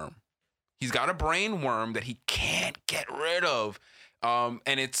brain worm. He's got a brain worm that he can't get rid of.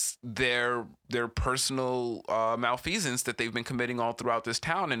 And it's their personal malfeasance that they've been committing all throughout this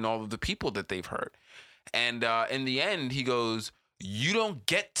town and all of the people that they've hurt. And in the end, he goes, you don't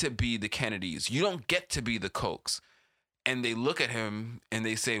get to be the Kennedys. You don't get to be the Kochs. And they look at him and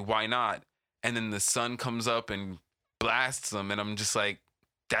they say, why not? And then the sun comes up and blasts them. And I'm just like,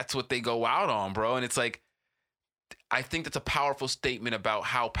 that's what they go out on, bro. And it's like, I think that's a powerful statement about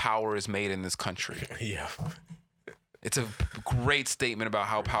how power is made in this country. Yeah. It's a great statement about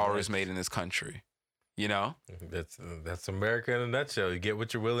how power is made in this country. You know? That's America in a nutshell. You get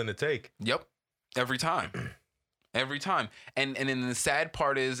what you're willing to take. Yep. Every time. Every time. And then the sad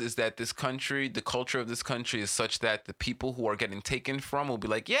part is that this country, the culture of this country is such that the people who are getting taken from will be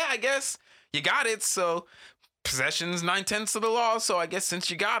like, yeah, I guess you got it. So possession's 9/10 of the law. So I guess since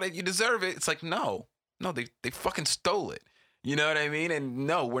you got it, you deserve it. It's like, no, they fucking stole it. You know what I mean? And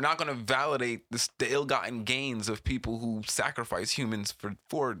no, we're not going to validate the ill-gotten gains of people who sacrifice humans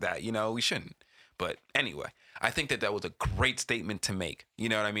for that. You know, we shouldn't. But anyway, I think that was a great statement to make. You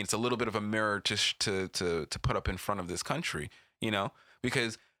know what I mean? It's a little bit of a mirror to put up in front of this country, you know,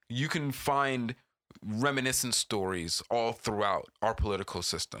 because you can find reminiscent stories all throughout our political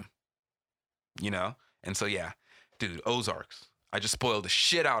system, you know? And so, yeah, dude, Ozarks. I just spoiled the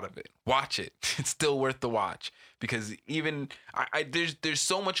shit out of it. Watch it. It's still worth the watch because even there's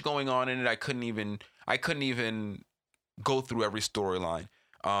so much going on in it. I couldn't even go through every storyline.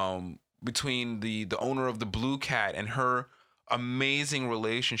 Between the owner of the Blue Cat and her amazing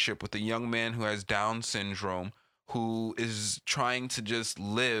relationship with the young man who has Down syndrome, who is trying to just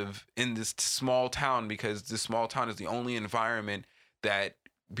live in this small town because this small town is the only environment that,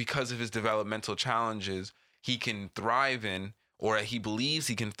 because of his developmental challenges, he can thrive in, or he believes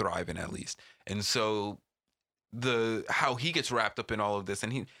he can thrive in at least. And so how he gets wrapped up in all of this,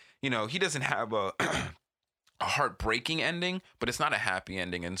 and he doesn't have a heartbreaking ending, but it's not a happy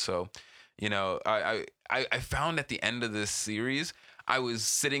ending. And so, I found at the end of this series, I was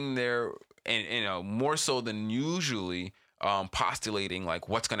sitting there and, more so than usually, postulating like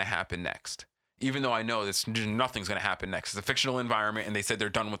what's going to happen next. Even though I know nothing's going to happen next. It's a fictional environment, and they said they're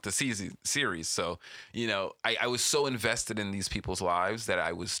done with the series. So, I was so invested in these people's lives that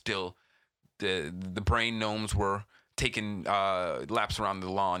I was still, the brain gnomes were taking laps around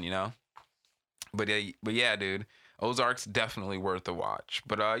the lawn, But yeah, dude, Ozark's definitely worth a watch.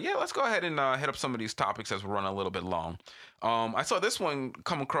 But yeah, let's go ahead and hit up some of these topics as we're running a little bit long. I saw this one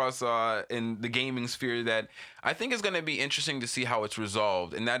come across in the gaming sphere that I think is going to be interesting to see how it's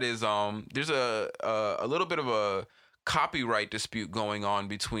resolved. And that is there's a little bit of a copyright dispute going on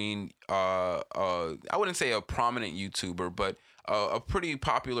between I wouldn't say a prominent YouTuber, but a pretty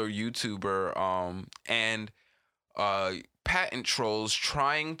popular YouTuber and patent trolls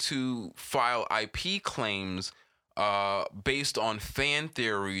trying to file IP claims based on fan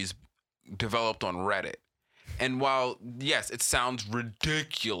theories developed on Reddit. And while, yes, it sounds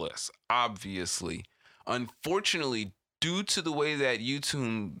ridiculous, obviously, unfortunately, due to the way that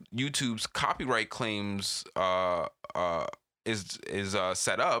YouTube's copyright claims is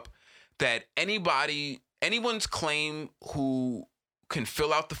set up, that anyone's claim who can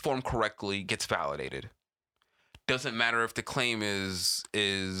fill out the form correctly gets validated. Doesn't matter if the claim is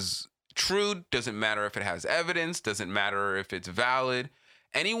true, doesn't matter if it has evidence, doesn't matter if it's valid.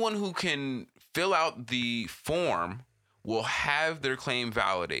 Anyone who can fill out the form will have their claim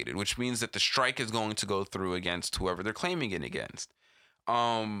validated, which means that the strike is going to go through against whoever they're claiming it against.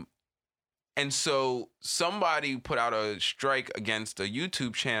 And so somebody put out a strike against a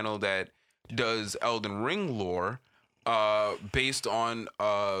YouTube channel that does Elden Ring lore, based on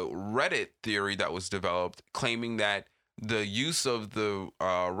a Reddit theory that was developed, claiming that the use of the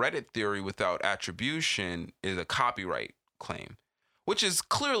Reddit theory without attribution is a copyright claim, which is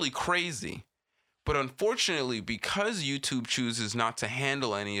clearly crazy. But unfortunately, because YouTube chooses not to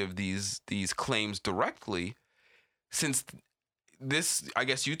handle any of these claims directly, since this, I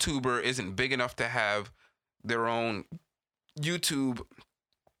guess, YouTuber isn't big enough to have their own YouTube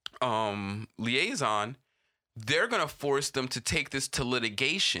liaison, they're going to force them to take this to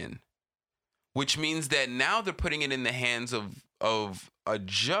litigation, which means that now they're putting it in the hands of a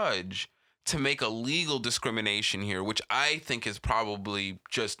judge to make a legal discrimination here, which I think is probably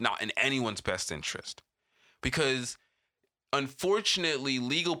just not in anyone's best interest. Because unfortunately,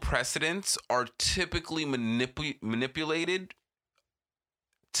 legal precedents are typically manipulated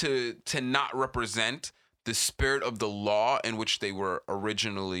to not represent the spirit of the law in which they were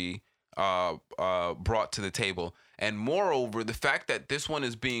originally brought to the table. And moreover, the fact that this one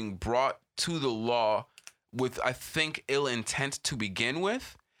is being brought to the law with, I think, ill intent to begin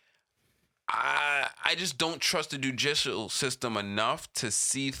with, I just don't trust the judicial system enough to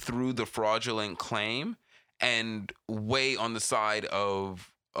see through the fraudulent claim and weigh on the side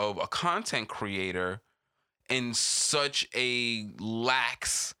of a content creator in such a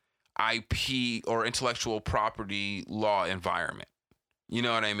lax IP or intellectual property law environment. You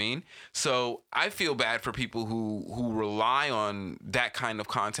know what I mean? So I feel bad for people who rely on that kind of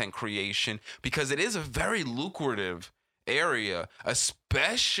content creation, because it is a very lucrative area,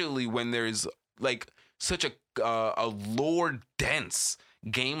 especially when there's like such a lore dense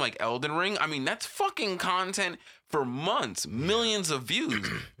game like Elden Ring. I mean, that's fucking content for months, millions of views.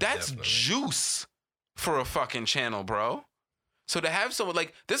 That's Definitely. juice for a fucking channel, bro. So to have someone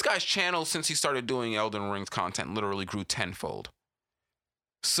like this guy's channel, since he started doing Elden Ring's content, literally grew tenfold.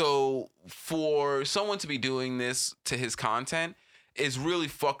 So for someone to be doing this to his content is really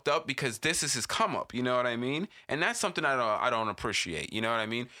fucked up, because this is his come up, you know what I mean? And that's something I don't appreciate, you know what I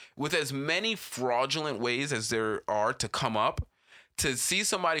mean? With as many fraudulent ways as there are to come up, to see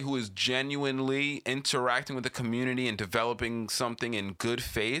somebody who is genuinely interacting with the community and developing something in good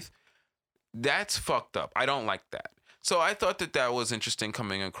faith, that's fucked up. I don't like that. So I thought that was interesting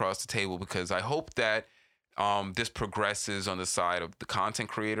coming across the table, because I hope that this progresses on the side of the content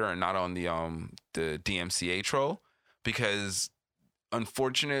creator and not on the DMCA troll, because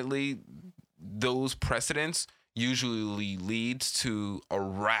unfortunately those precedents usually leads to a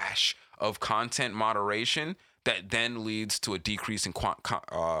rash of content moderation that then leads to a decrease in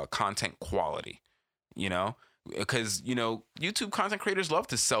content quality, you know, because, you know, YouTube content creators love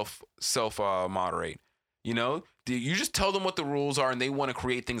to self moderate. You know, you just tell them what the rules are and they want to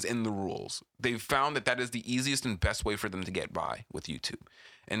create things in the rules. They've found that is the easiest and best way for them to get by with YouTube.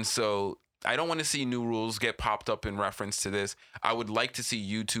 And so I don't want to see new rules get popped up in reference to this. I would like to see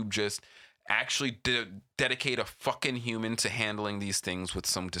YouTube just actually dedicate a fucking human to handling these things with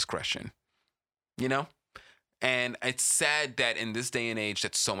some discretion, you know? And it's sad that in this day and age,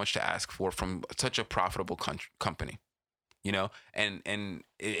 that's so much to ask for from such a profitable company. You know, and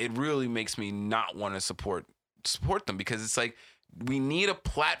it really makes me not want to support them, because it's like we need a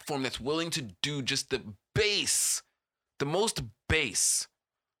platform that's willing to do just the most base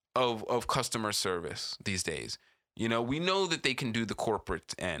of customer service these days. You know, we know that they can do the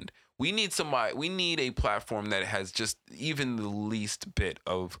corporate end. We need a platform that has just even the least bit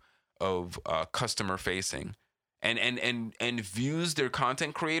of customer facing and views their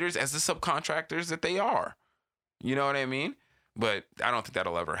content creators as the subcontractors that they are. You know what I mean? But I don't think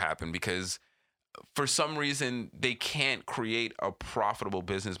that'll ever happen, because for some reason they can't create a profitable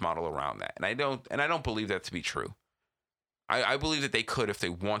business model around that. And I don't believe that to be true. I believe that they could if they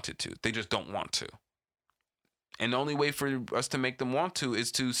wanted to. They just don't want to. And the only way for us to make them want to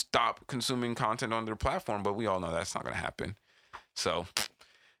is to stop consuming content on their platform. But we all know that's not going to happen. So,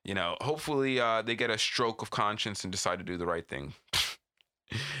 you know, hopefully they get a stroke of conscience and decide to do the right thing.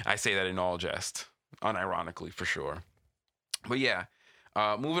 I say that in all jest. Unironically, for sure. But yeah,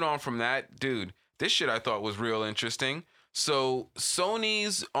 moving on from that, dude, this shit I thought was real interesting. So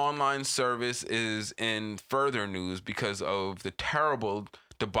Sony's online service is in further news because of the terrible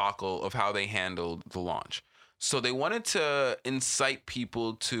debacle of how they handled the launch. So they wanted to incite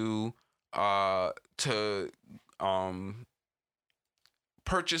people to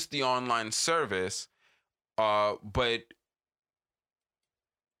purchase the online service, but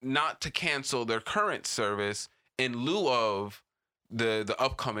not to cancel their current service in lieu of the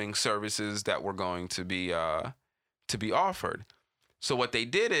upcoming services that were going to be offered. So what they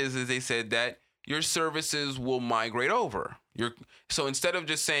did is they said that your services will migrate over. So instead of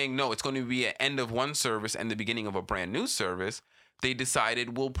just saying, no, it's going to be an end of one service and the beginning of a brand new service, they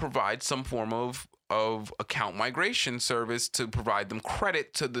decided we'll provide some form of account migration service to provide them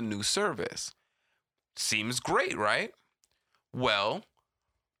credit to the new service. Seems great, right? Well,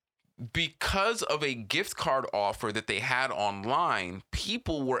 because of a gift card offer that they had online,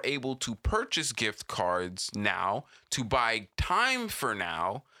 people were able to purchase gift cards now to buy time for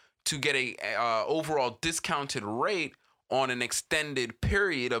now to get a overall discounted rate on an extended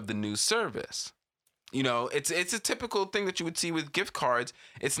period of the new service. You know, it's a typical thing that you would see with gift cards.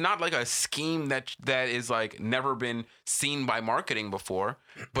 It's not like a scheme that is like never been seen by marketing before,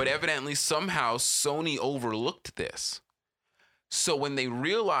 but evidently somehow Sony overlooked this. So when they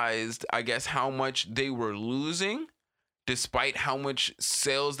realized, I guess, how much they were losing, despite how much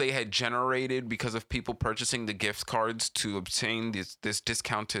sales they had generated because of people purchasing the gift cards to obtain this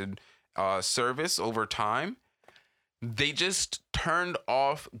discounted service over time, they just turned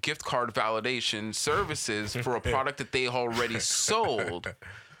off gift card validation services for a product that they already sold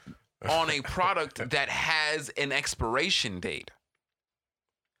on a product that has an expiration date.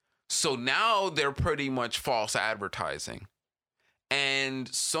 So now they're pretty much false advertising. And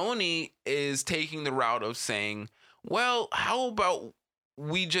Sony is taking the route of saying, well, how about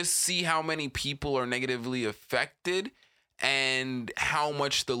we just see how many people are negatively affected and how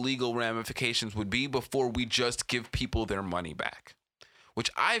much the legal ramifications would be before we just give people their money back,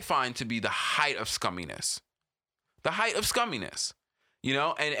 which I find to be the height of scumminess. The height of scumminess, you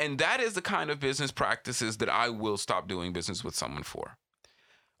know, and that is the kind of business practices that I will stop doing business with someone for.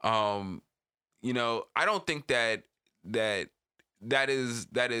 You know, I don't think that is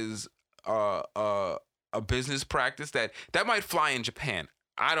a business practice that might fly in Japan.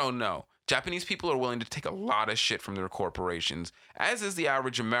 I don't know. Japanese people are willing to take a lot of shit from their corporations, as is the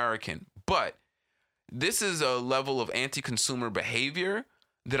average American. But this is a level of anti-consumer behavior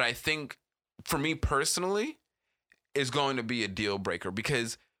that I think, for me personally, is going to be a deal breaker,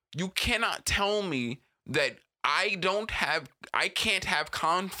 because you cannot tell me that I can't have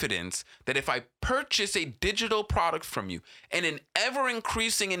confidence that if I purchase a digital product from you in an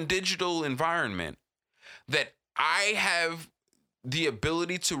ever-increasing and digital environment, that I have the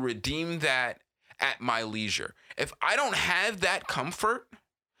ability to redeem that at my leisure. If I don't have that comfort,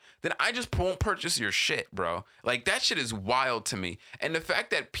 then I just won't purchase your shit, bro. Like, that shit is wild to me. And the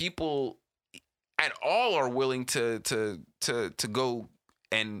fact that people at all are willing to go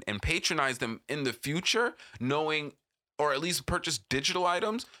and patronize them in the future, knowing, or at least purchase digital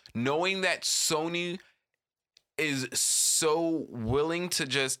items, knowing that Sony is so willing to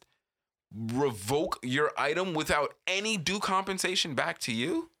just revoke your item without any due compensation back to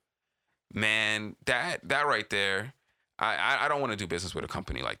you, man, that right there, I don't want to do business with a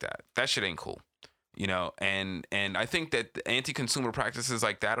company like that. That shit ain't cool, you know. And I think that the anti-consumer practices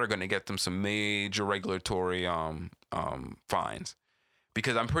like that are going to get them some major regulatory fines,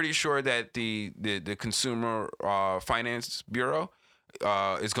 because I'm pretty sure that the Consumer Finance Bureau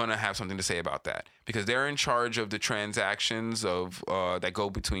is going to have something to say about that, because they're in charge of the transactions of that go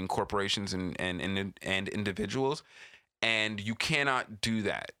between corporations and individuals, and you cannot do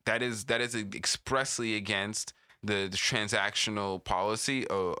that. That is expressly against the transactional policy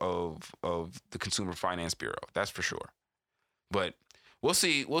of the Consumer Finance Bureau. That's for sure. But we'll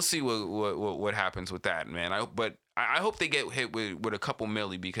see what happens with that, man. I hope they get hit with a couple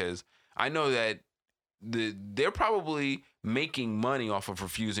milli, because I know that they're probably making money off of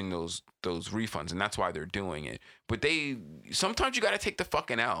refusing those refunds, and that's why they're doing it. But sometimes you got to take the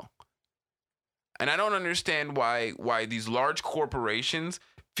fucking L. And I don't understand why these large corporations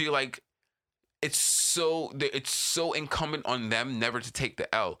feel like it's so incumbent on them never to take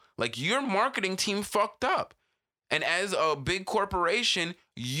the L. Like, your marketing team fucked up. And as a big corporation,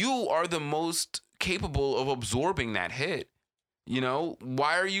 you are the most capable of absorbing that hit. You know,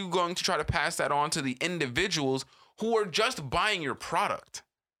 why are you going to try to pass that on to the individuals who are just buying your product?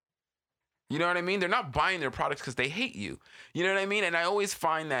 You know what I mean? They're not buying their products because they hate you. You know what I mean? And I always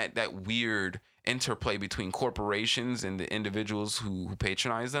find that weird interplay between corporations and the individuals who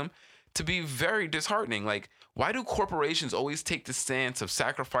patronize them to be very disheartening. Like, why do corporations always take the stance of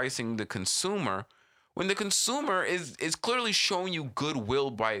sacrificing the consumer when the consumer is clearly showing you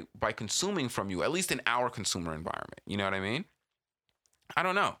goodwill by consuming from you, at least in our consumer environment? You know what I mean? I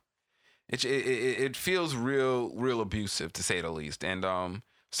don't know. It feels real abusive, to say the least. And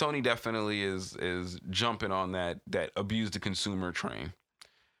Sony definitely is jumping on that abuse the consumer train.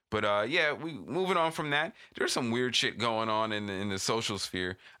 But yeah, we moving on from that. There's some weird shit going on in the social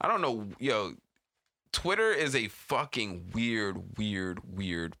sphere. I don't know, yo. Twitter is a fucking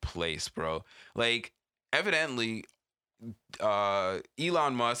weird place, bro. Like, evidently,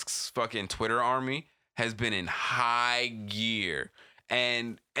 Elon Musk's fucking Twitter army has been in high gear.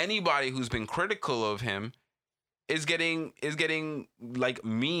 And anybody who's been critical of him is getting like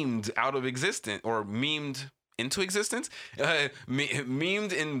memed out of existence, or memed into existence,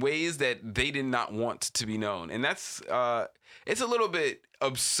 memed in ways that they did not want to be known. And that's it's a little bit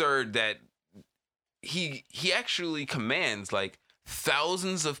absurd that he actually commands like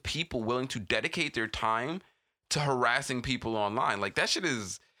thousands of people willing to dedicate their time to harassing people online. Like that shit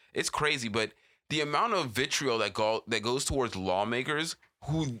it's crazy. But the amount of vitriol that goes towards lawmakers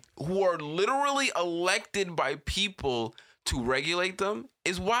who are literally elected by people to regulate them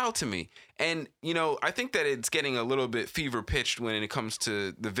is wild to me. And, you know, I think that it's getting a little bit fever pitched when it comes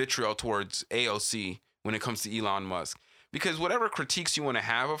to the vitriol towards AOC when it comes to Elon Musk. Because whatever critiques you want to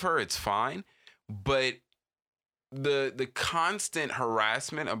have of her, it's fine. But the constant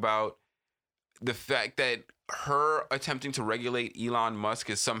harassment about the fact that her attempting to regulate Elon Musk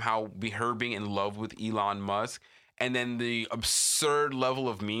is somehow her being in love with Elon Musk, and then the absurd level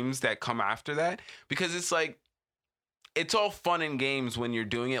of memes that come after that, because it's like, it's all fun and games when you're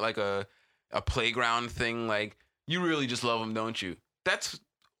doing it like a playground thing, like you really just love him, don't you? That's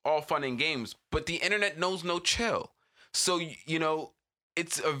all fun and games, but the internet knows no chill. So, you know,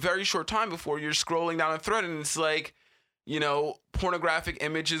 it's a very short time before you're scrolling down a thread and it's like, you know, pornographic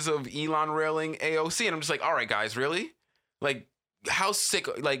images of Elon railing AOC. And I'm just like, all right, guys, really? Like, how sick?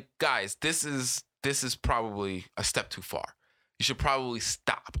 Like, guys, this is probably a step too far. You should probably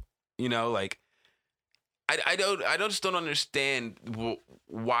stop. You know, like, I just don't understand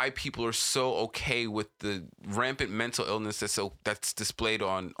why people are so okay with the rampant mental illness that's displayed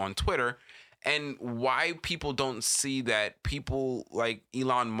on Twitter. And why people don't see that people like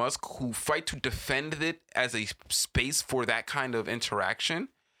Elon Musk who fight to defend it as a space for that kind of interaction,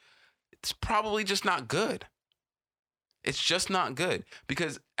 it's probably just not good. It's just not good.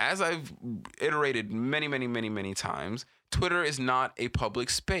 Because as I've iterated many, many, many, many times, Twitter is not a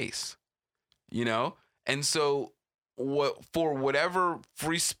public space, you know? And so for whatever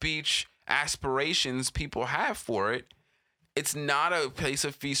free speech aspirations people have for it, it's not a place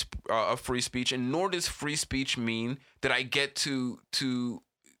of free speech, and nor does free speech mean that I get to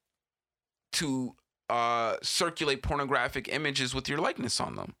circulate pornographic images with your likeness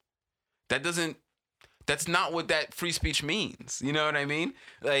on them. That's not what that free speech means. You know what I mean?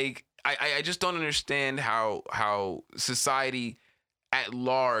 Like, I just don't understand how society at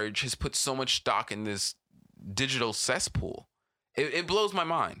large has put so much stock in this digital cesspool. It blows my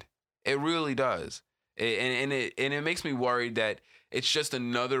mind. It really does. And it makes me worried that it's just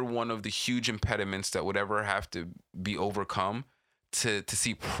another one of the huge impediments that would ever have to be overcome to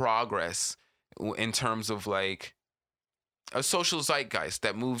see progress in terms of like a social zeitgeist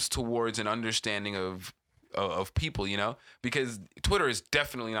that moves towards an understanding of people, you know, because Twitter is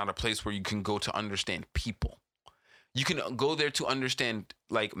definitely not a place where you can go to understand people. You can go there to understand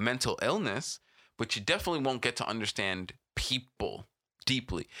like mental illness, but you definitely won't get to understand people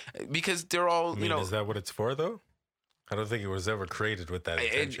deeply, because they're all, you know. Is that what it's for, though? I don't think it was ever created with that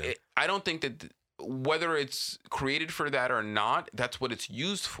intention. I don't think that whether it's created for that or not, that's what it's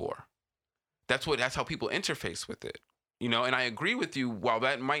used for. That's how people interface with it, you know. And I agree with you. While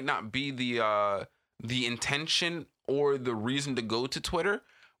that might not be the intention or the reason to go to Twitter,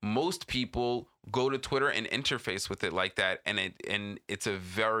 most people go to Twitter and interface with it like that, and it's a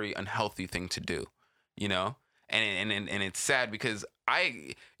very unhealthy thing to do, you know. And it's sad because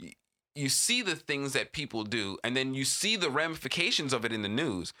you see the things that people do, and then you see the ramifications of it in the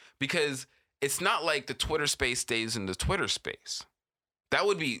news, because it's not like the Twitter space stays in the Twitter space. That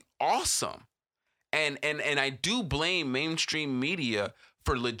would be awesome. And I do blame mainstream media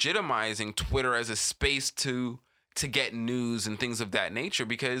for legitimizing Twitter as a space to get news and things of that nature,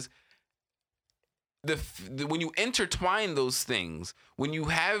 because when you intertwine those things, when you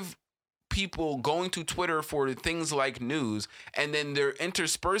have people going to Twitter for things like news, and then they're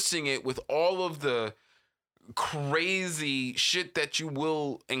interspersing it with all of the crazy shit that you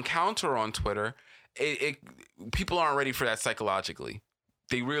will encounter on Twitter, people aren't ready for that psychologically.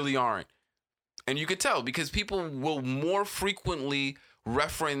 They really aren't. And you could tell, because people will more frequently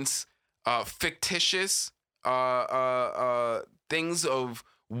reference fictitious things of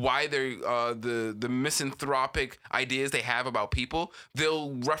why they're the misanthropic ideas they have about people.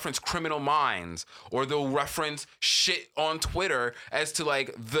 They'll reference Criminal Minds, or they'll reference shit on Twitter as to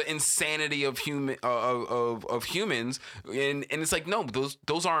like the insanity of humans, and it's like, no,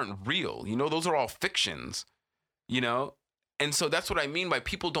 those aren't real. You know, those are all fictions. You know, and so that's what I mean by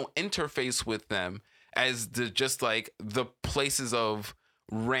people don't interface with them as just like the places of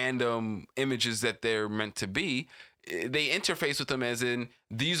random images that they're meant to be. They interface with them as in,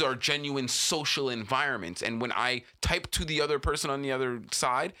 these are genuine social environments. And when I type to the other person on the other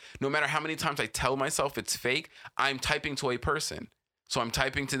side, no matter how many times I tell myself it's fake, I'm typing to a person. So I'm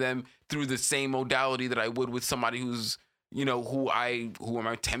typing to them through the same modality that I would with somebody who's, who am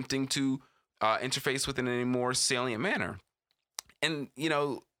I attempting to interface with in a more salient manner. And,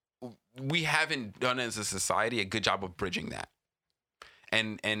 we haven't done as a society a good job of bridging that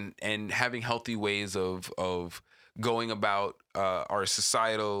and having healthy ways of going about our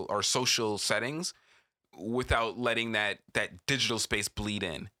social settings without letting that digital space bleed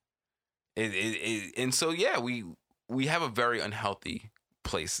in. And so, yeah, we have a very unhealthy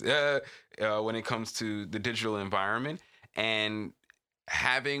place when it comes to the digital environment, and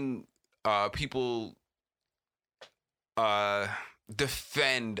having people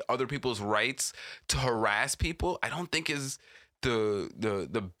defend other people's rights to harass people, I don't think is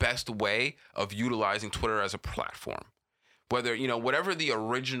the best way of utilizing Twitter as a platform. Whether, whatever the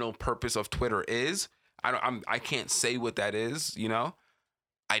original purpose of Twitter is, I can't say what that is,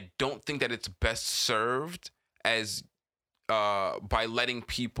 I don't think that it's best served as by letting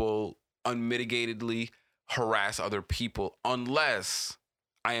people unmitigatedly harass other people, unless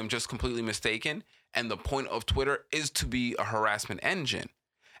I am just completely mistaken and the point of Twitter is to be a harassment engine.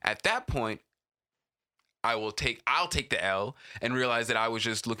 At that point, I'll take the L and realize that I was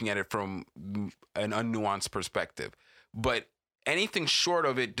just looking at it from an unnuanced perspective. But anything short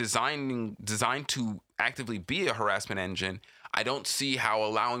of it designed to actively be a harassment engine, I don't see how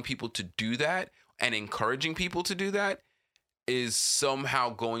allowing people to do that and encouraging people to do that is somehow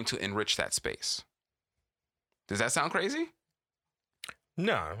going to enrich that space. Does that sound crazy?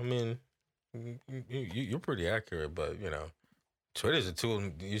 No, I mean, you're pretty accurate, but Twitter's a tool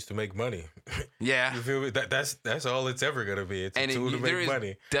used to make money. Yeah, you feel me? That's all it's ever gonna be. It's a tool to make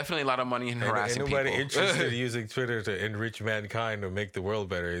money. Definitely a lot of money in harassing people. Ain't nobody interested in using Twitter to enrich mankind or make the world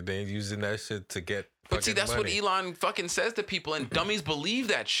better. They using that shit to get. But see, that's money. what Elon fucking says to people, and dummies believe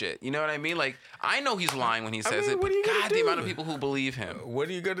that shit. You know what I mean? Like, I know he's lying when he says it, but God, the amount of people who believe him. What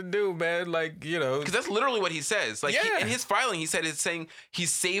are you gonna do, man? Like, because that's literally what he says. Like, in his filing, he said it's saying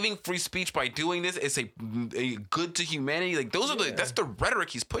he's saving free speech by doing this. It's a good to humanity. Like, that's the rhetoric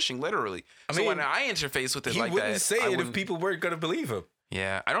he's pushing, literally. I mean, when I interface with it like that, he wouldn't say it if people weren't gonna believe him.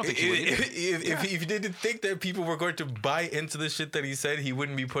 Yeah, I don't think he would either. If he didn't think that people were going to buy into the shit that he said, he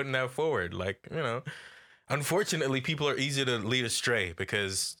wouldn't be putting that forward. Like, unfortunately, people are easy to lead astray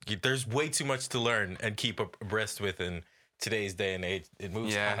because there's way too much to learn and keep abreast with in today's day and age. It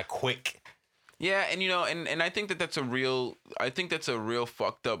moves kind of quick. Yeah, and and I think that's a real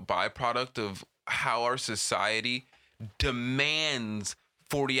fucked up byproduct of how our society demands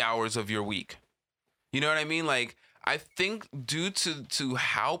 40 hours of your week. You know what I mean? Like, I think due to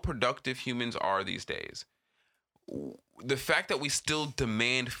how productive humans are these days, the fact that we still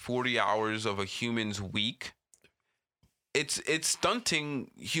demand 40 hours of a human's week, it's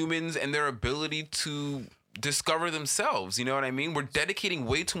stunting humans and their ability to discover themselves. You know what I mean? We're dedicating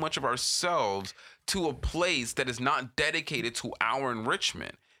way too much of ourselves to a place that is not dedicated to our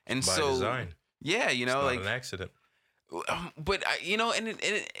enrichment. And by so design. Yeah, it's not an accident. But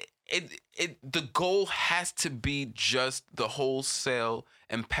the goal has to be just the wholesale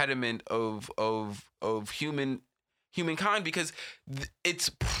impediment of humankind, because it's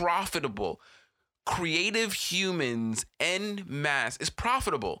profitable. Creative humans en masse is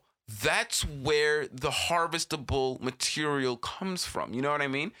profitable. That's where the harvestable material comes from. You know what I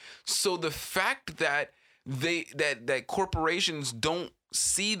mean? So the fact that that corporations don't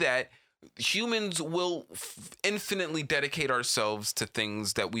see that, humans will infinitely dedicate ourselves to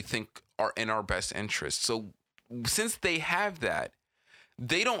things that we think are in our best interest. So since they have that,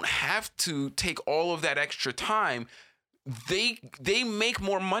 they don't have to take all of that extra time. They make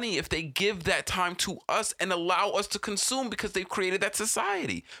more money if they give that time to us and allow us to consume, because they've created that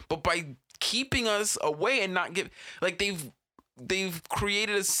society. But by keeping us away and not give, like, they've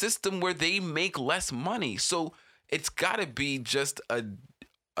created a system where they make less money. So it's got to be just a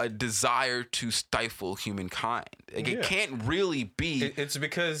desire to stifle humankind. Like, it can't really be. It's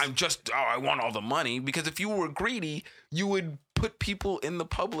because I want all the money. Because if you were greedy, you would put people in the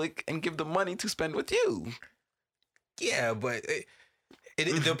public and give them money to spend with you. Yeah, but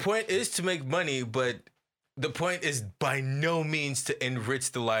the point is to make money, but the point is by no means to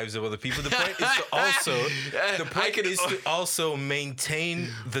enrich the lives of other people. The point is to also maintain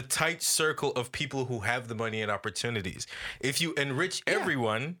the tight circle of people who have the money and opportunities. If you enrich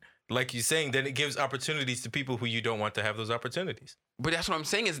everyone, like you're saying, then it gives opportunities to people who you don't want to have those opportunities. But that's what I'm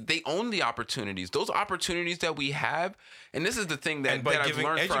saying, is they own the opportunities. Those opportunities that we have, and this is the thing that I've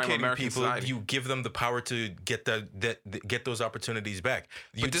learned from American people, society. You give them the power to get get those opportunities back.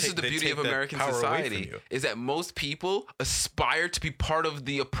 But this is the beauty of American society, is that most people aspire to be part of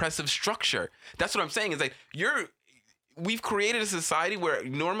the oppressive structure. That's what I'm saying, is like we've created a society where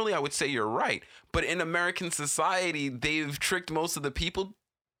normally I would say you're right, but in American society, they've tricked most of the people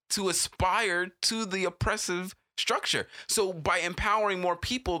to aspire to the oppressive structure. So by empowering more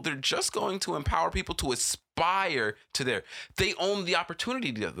people, they're just going to empower people to aspire to they own the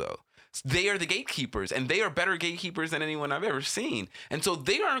opportunity though. They are the gatekeepers, and they are better gatekeepers than anyone I've ever seen. And so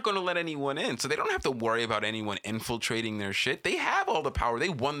they aren't going to let anyone in. So they don't have to worry about anyone infiltrating their shit. They have all the power. They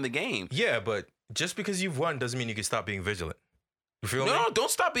won the game. Yeah, but just because you've won doesn't mean you can stop being vigilant. You feel me? No, don't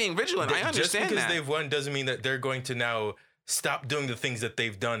stop being vigilant. I understand that. Just because they've won doesn't mean that they're going to now stop doing the things that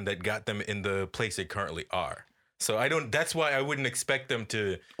they've done that got them in the place they currently are. So that's why I wouldn't expect them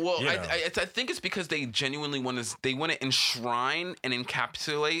to. Well, I think it's because they genuinely want to enshrine and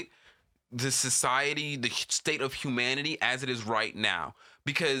encapsulate the society, the state of humanity as it is right now,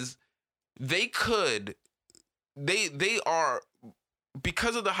 because they are,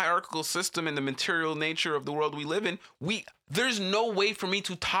 because of the hierarchical system and the material nature of the world we live in, there's no way for me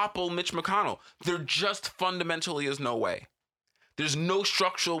to topple Mitch McConnell. There just fundamentally is no way. There's no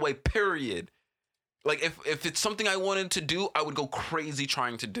structural way, period. Like if it's something I wanted to do, I would go crazy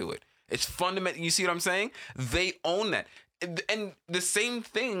trying to do it. It's fundamental. You see what I'm saying? They own that. And the same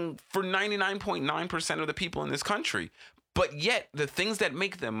thing for 99.9% of the people in this country. But yet, the things that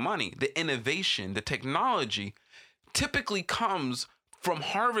make them money, the innovation, the technology, typically comes from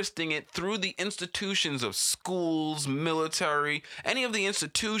harvesting it through the institutions of schools, military, any of the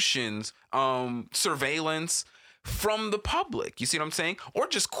institutions, surveillance from the public. You see what I'm saying? Or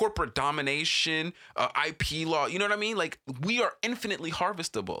just corporate domination, IP law. You know what I mean? Like, we are infinitely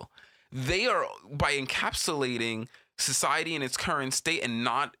harvestable. They are, by encapsulating society in its current state and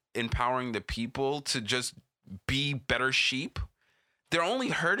not empowering the people to just be better sheep, they're only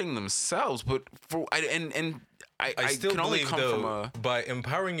hurting themselves. But I still can only believe, come though, from a, by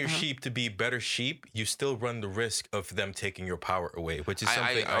empowering your sheep to be better sheep, you still run the risk of them taking your power away, which is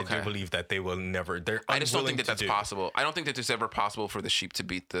something I do believe that they will never. I just don't think that that's possible. I don't think that it's ever possible for the sheep to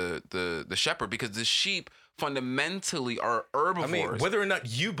beat the shepherd, because the sheep fundamentally are herbivores. I mean, whether or not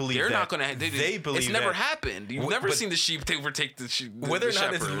you believe they're that, not going to. They believe it's never that, happened. You've never seen the sheep overtake the sheep. Whether or not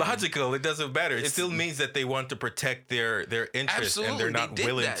shepherd. it's logical, it doesn't matter. It still means that they want to protect their interests, and they're not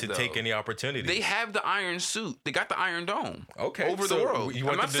willing to take any opportunities. They have the iron suit. They got the Iron Dome. Okay, over the world. You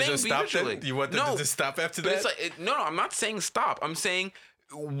want them to just stop that? You want them to just stop after that? It's like, no, I'm not saying stop. I'm saying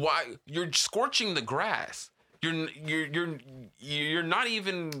why you're scorching the grass. You're not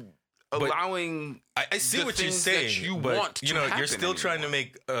even allowing. I see what you're saying, but you're still trying to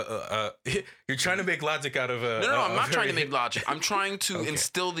make you're trying to make logic out of a. No, I'm not trying to make logic. I'm trying to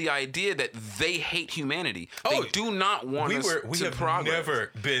instill the idea that they hate humanity. They do not want us to progress. We have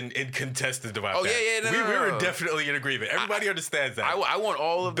never been incontested about that. Yeah. We were definitely in agreement. Everybody understands that. I want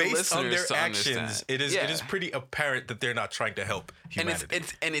all of the based on listeners their to actions. Understand. It is pretty apparent that they're not trying to help humanity.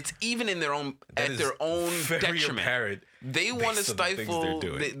 And it's even in their own their own detriment. Apparent. They want to stifle.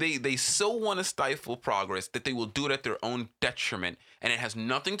 They so want to stifle progress that they will do it at their own detriment, and it has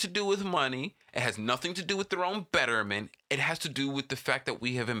nothing to do with money. It has nothing to do with their own betterment. It has to do with the fact that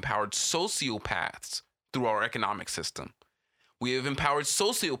we have empowered sociopaths through our economic system. We have empowered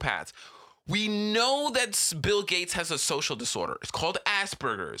sociopaths. We know that Bill Gates has a social disorder. It's called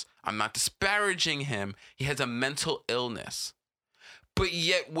Asperger's. I'm not disparaging him. He has a mental illness. But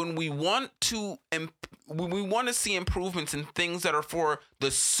yet, when we want to see improvements in things that are for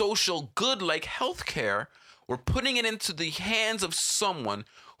the social good, like healthcare, we're putting it into the hands of someone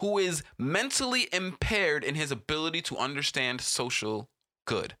who is mentally impaired in his ability to understand social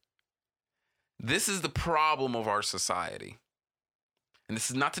good. This is the problem of our society. And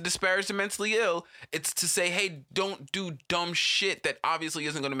this is not to disparage the mentally ill. It's to say, hey, don't do dumb shit that obviously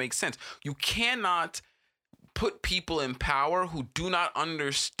isn't going to make sense. You cannot put people in power who do not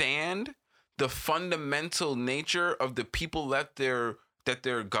understand the fundamental nature of the people that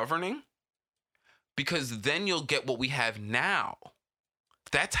they're governing, because then you'll get what we have now.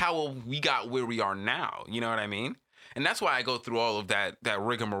 That's how we got where we are now. You know what I mean? And that's why I go through all of that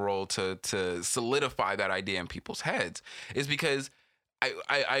rigmarole to solidify that idea in people's heads, is because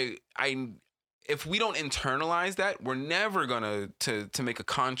I if we don't internalize that, we're never gonna to make a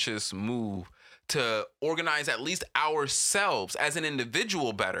conscious move to organize at least ourselves as an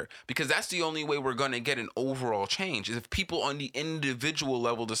individual better, because that's the only way we're going to get an overall change, is if people on the individual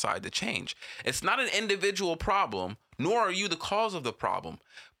level decide to change. It's not an individual problem, nor are you the cause of the problem,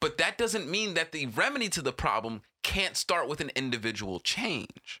 but that doesn't mean that the remedy to the problem can't start with an individual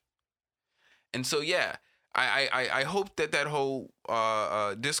change. And so, yeah, I hope that whole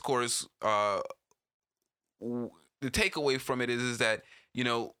discourse, the takeaway from it is that,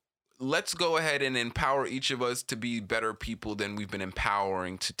 let's go ahead and empower each of us to be better people than we've been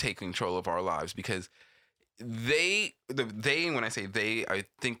empowering to take control of our lives, because when I say they, I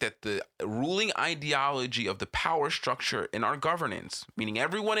think that the ruling ideology of the power structure in our governance, meaning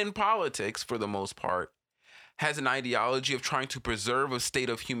everyone in politics for the most part, has an ideology of trying to preserve a state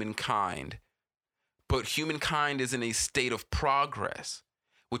of humankind. But humankind is in a state of progress,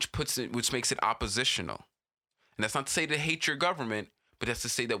 which makes it oppositional. And that's not to say to hate your government, but that's to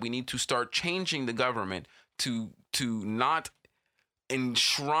say that we need to start changing the government to not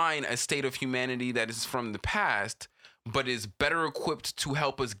enshrine a state of humanity that is from the past, but is better equipped to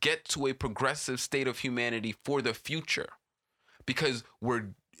help us get to a progressive state of humanity for the future. Because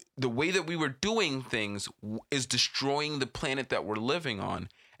the way that we were doing things is destroying the planet that we're living on,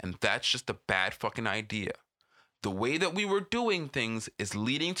 and that's just a bad fucking idea. The way that we were doing things is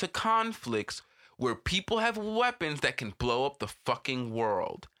leading to conflicts where people have weapons that can blow up the fucking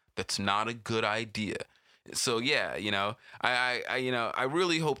world. That's not a good idea. So yeah, I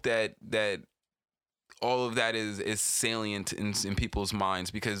really hope that all of that is salient in people's minds,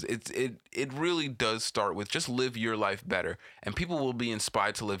 because it really does start with just live your life better, and people will be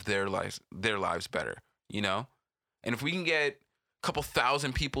inspired to live their lives better, And if we can get a couple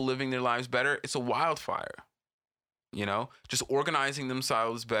thousand people living their lives better, it's a wildfire. Just organizing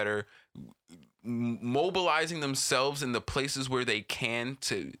themselves better, mobilizing themselves in the places where they can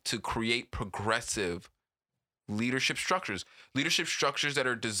to create progressive leadership structures that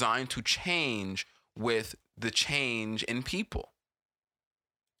are designed to change with the change in people.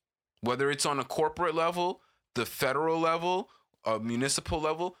 Whether it's on a corporate level, the federal level, a municipal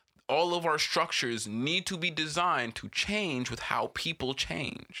level, all of our structures need to be designed to change with how people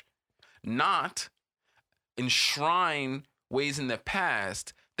change, not enshrine ways in the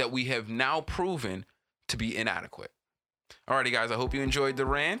past that we have now proven to be inadequate. Alrighty, guys, I hope you enjoyed the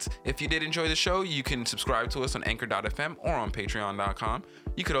rant. If you did enjoy the show, you can subscribe to us on Anchor.fm or on Patreon.com.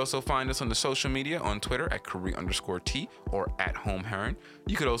 You could also find us on the social media on Twitter at Curry_T or at Home Heron.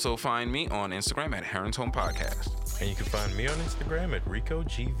 You could also find me on Instagram at Heron's Home Podcast. And you can find me on Instagram at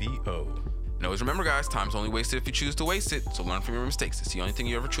RicoGVO. And always remember, guys, time's only wasted if you choose to waste it. So learn from your mistakes. It's the only thing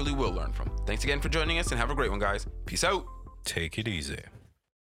you ever truly will learn from. Thanks again for joining us, and have a great one, guys. Peace out. Take it easy.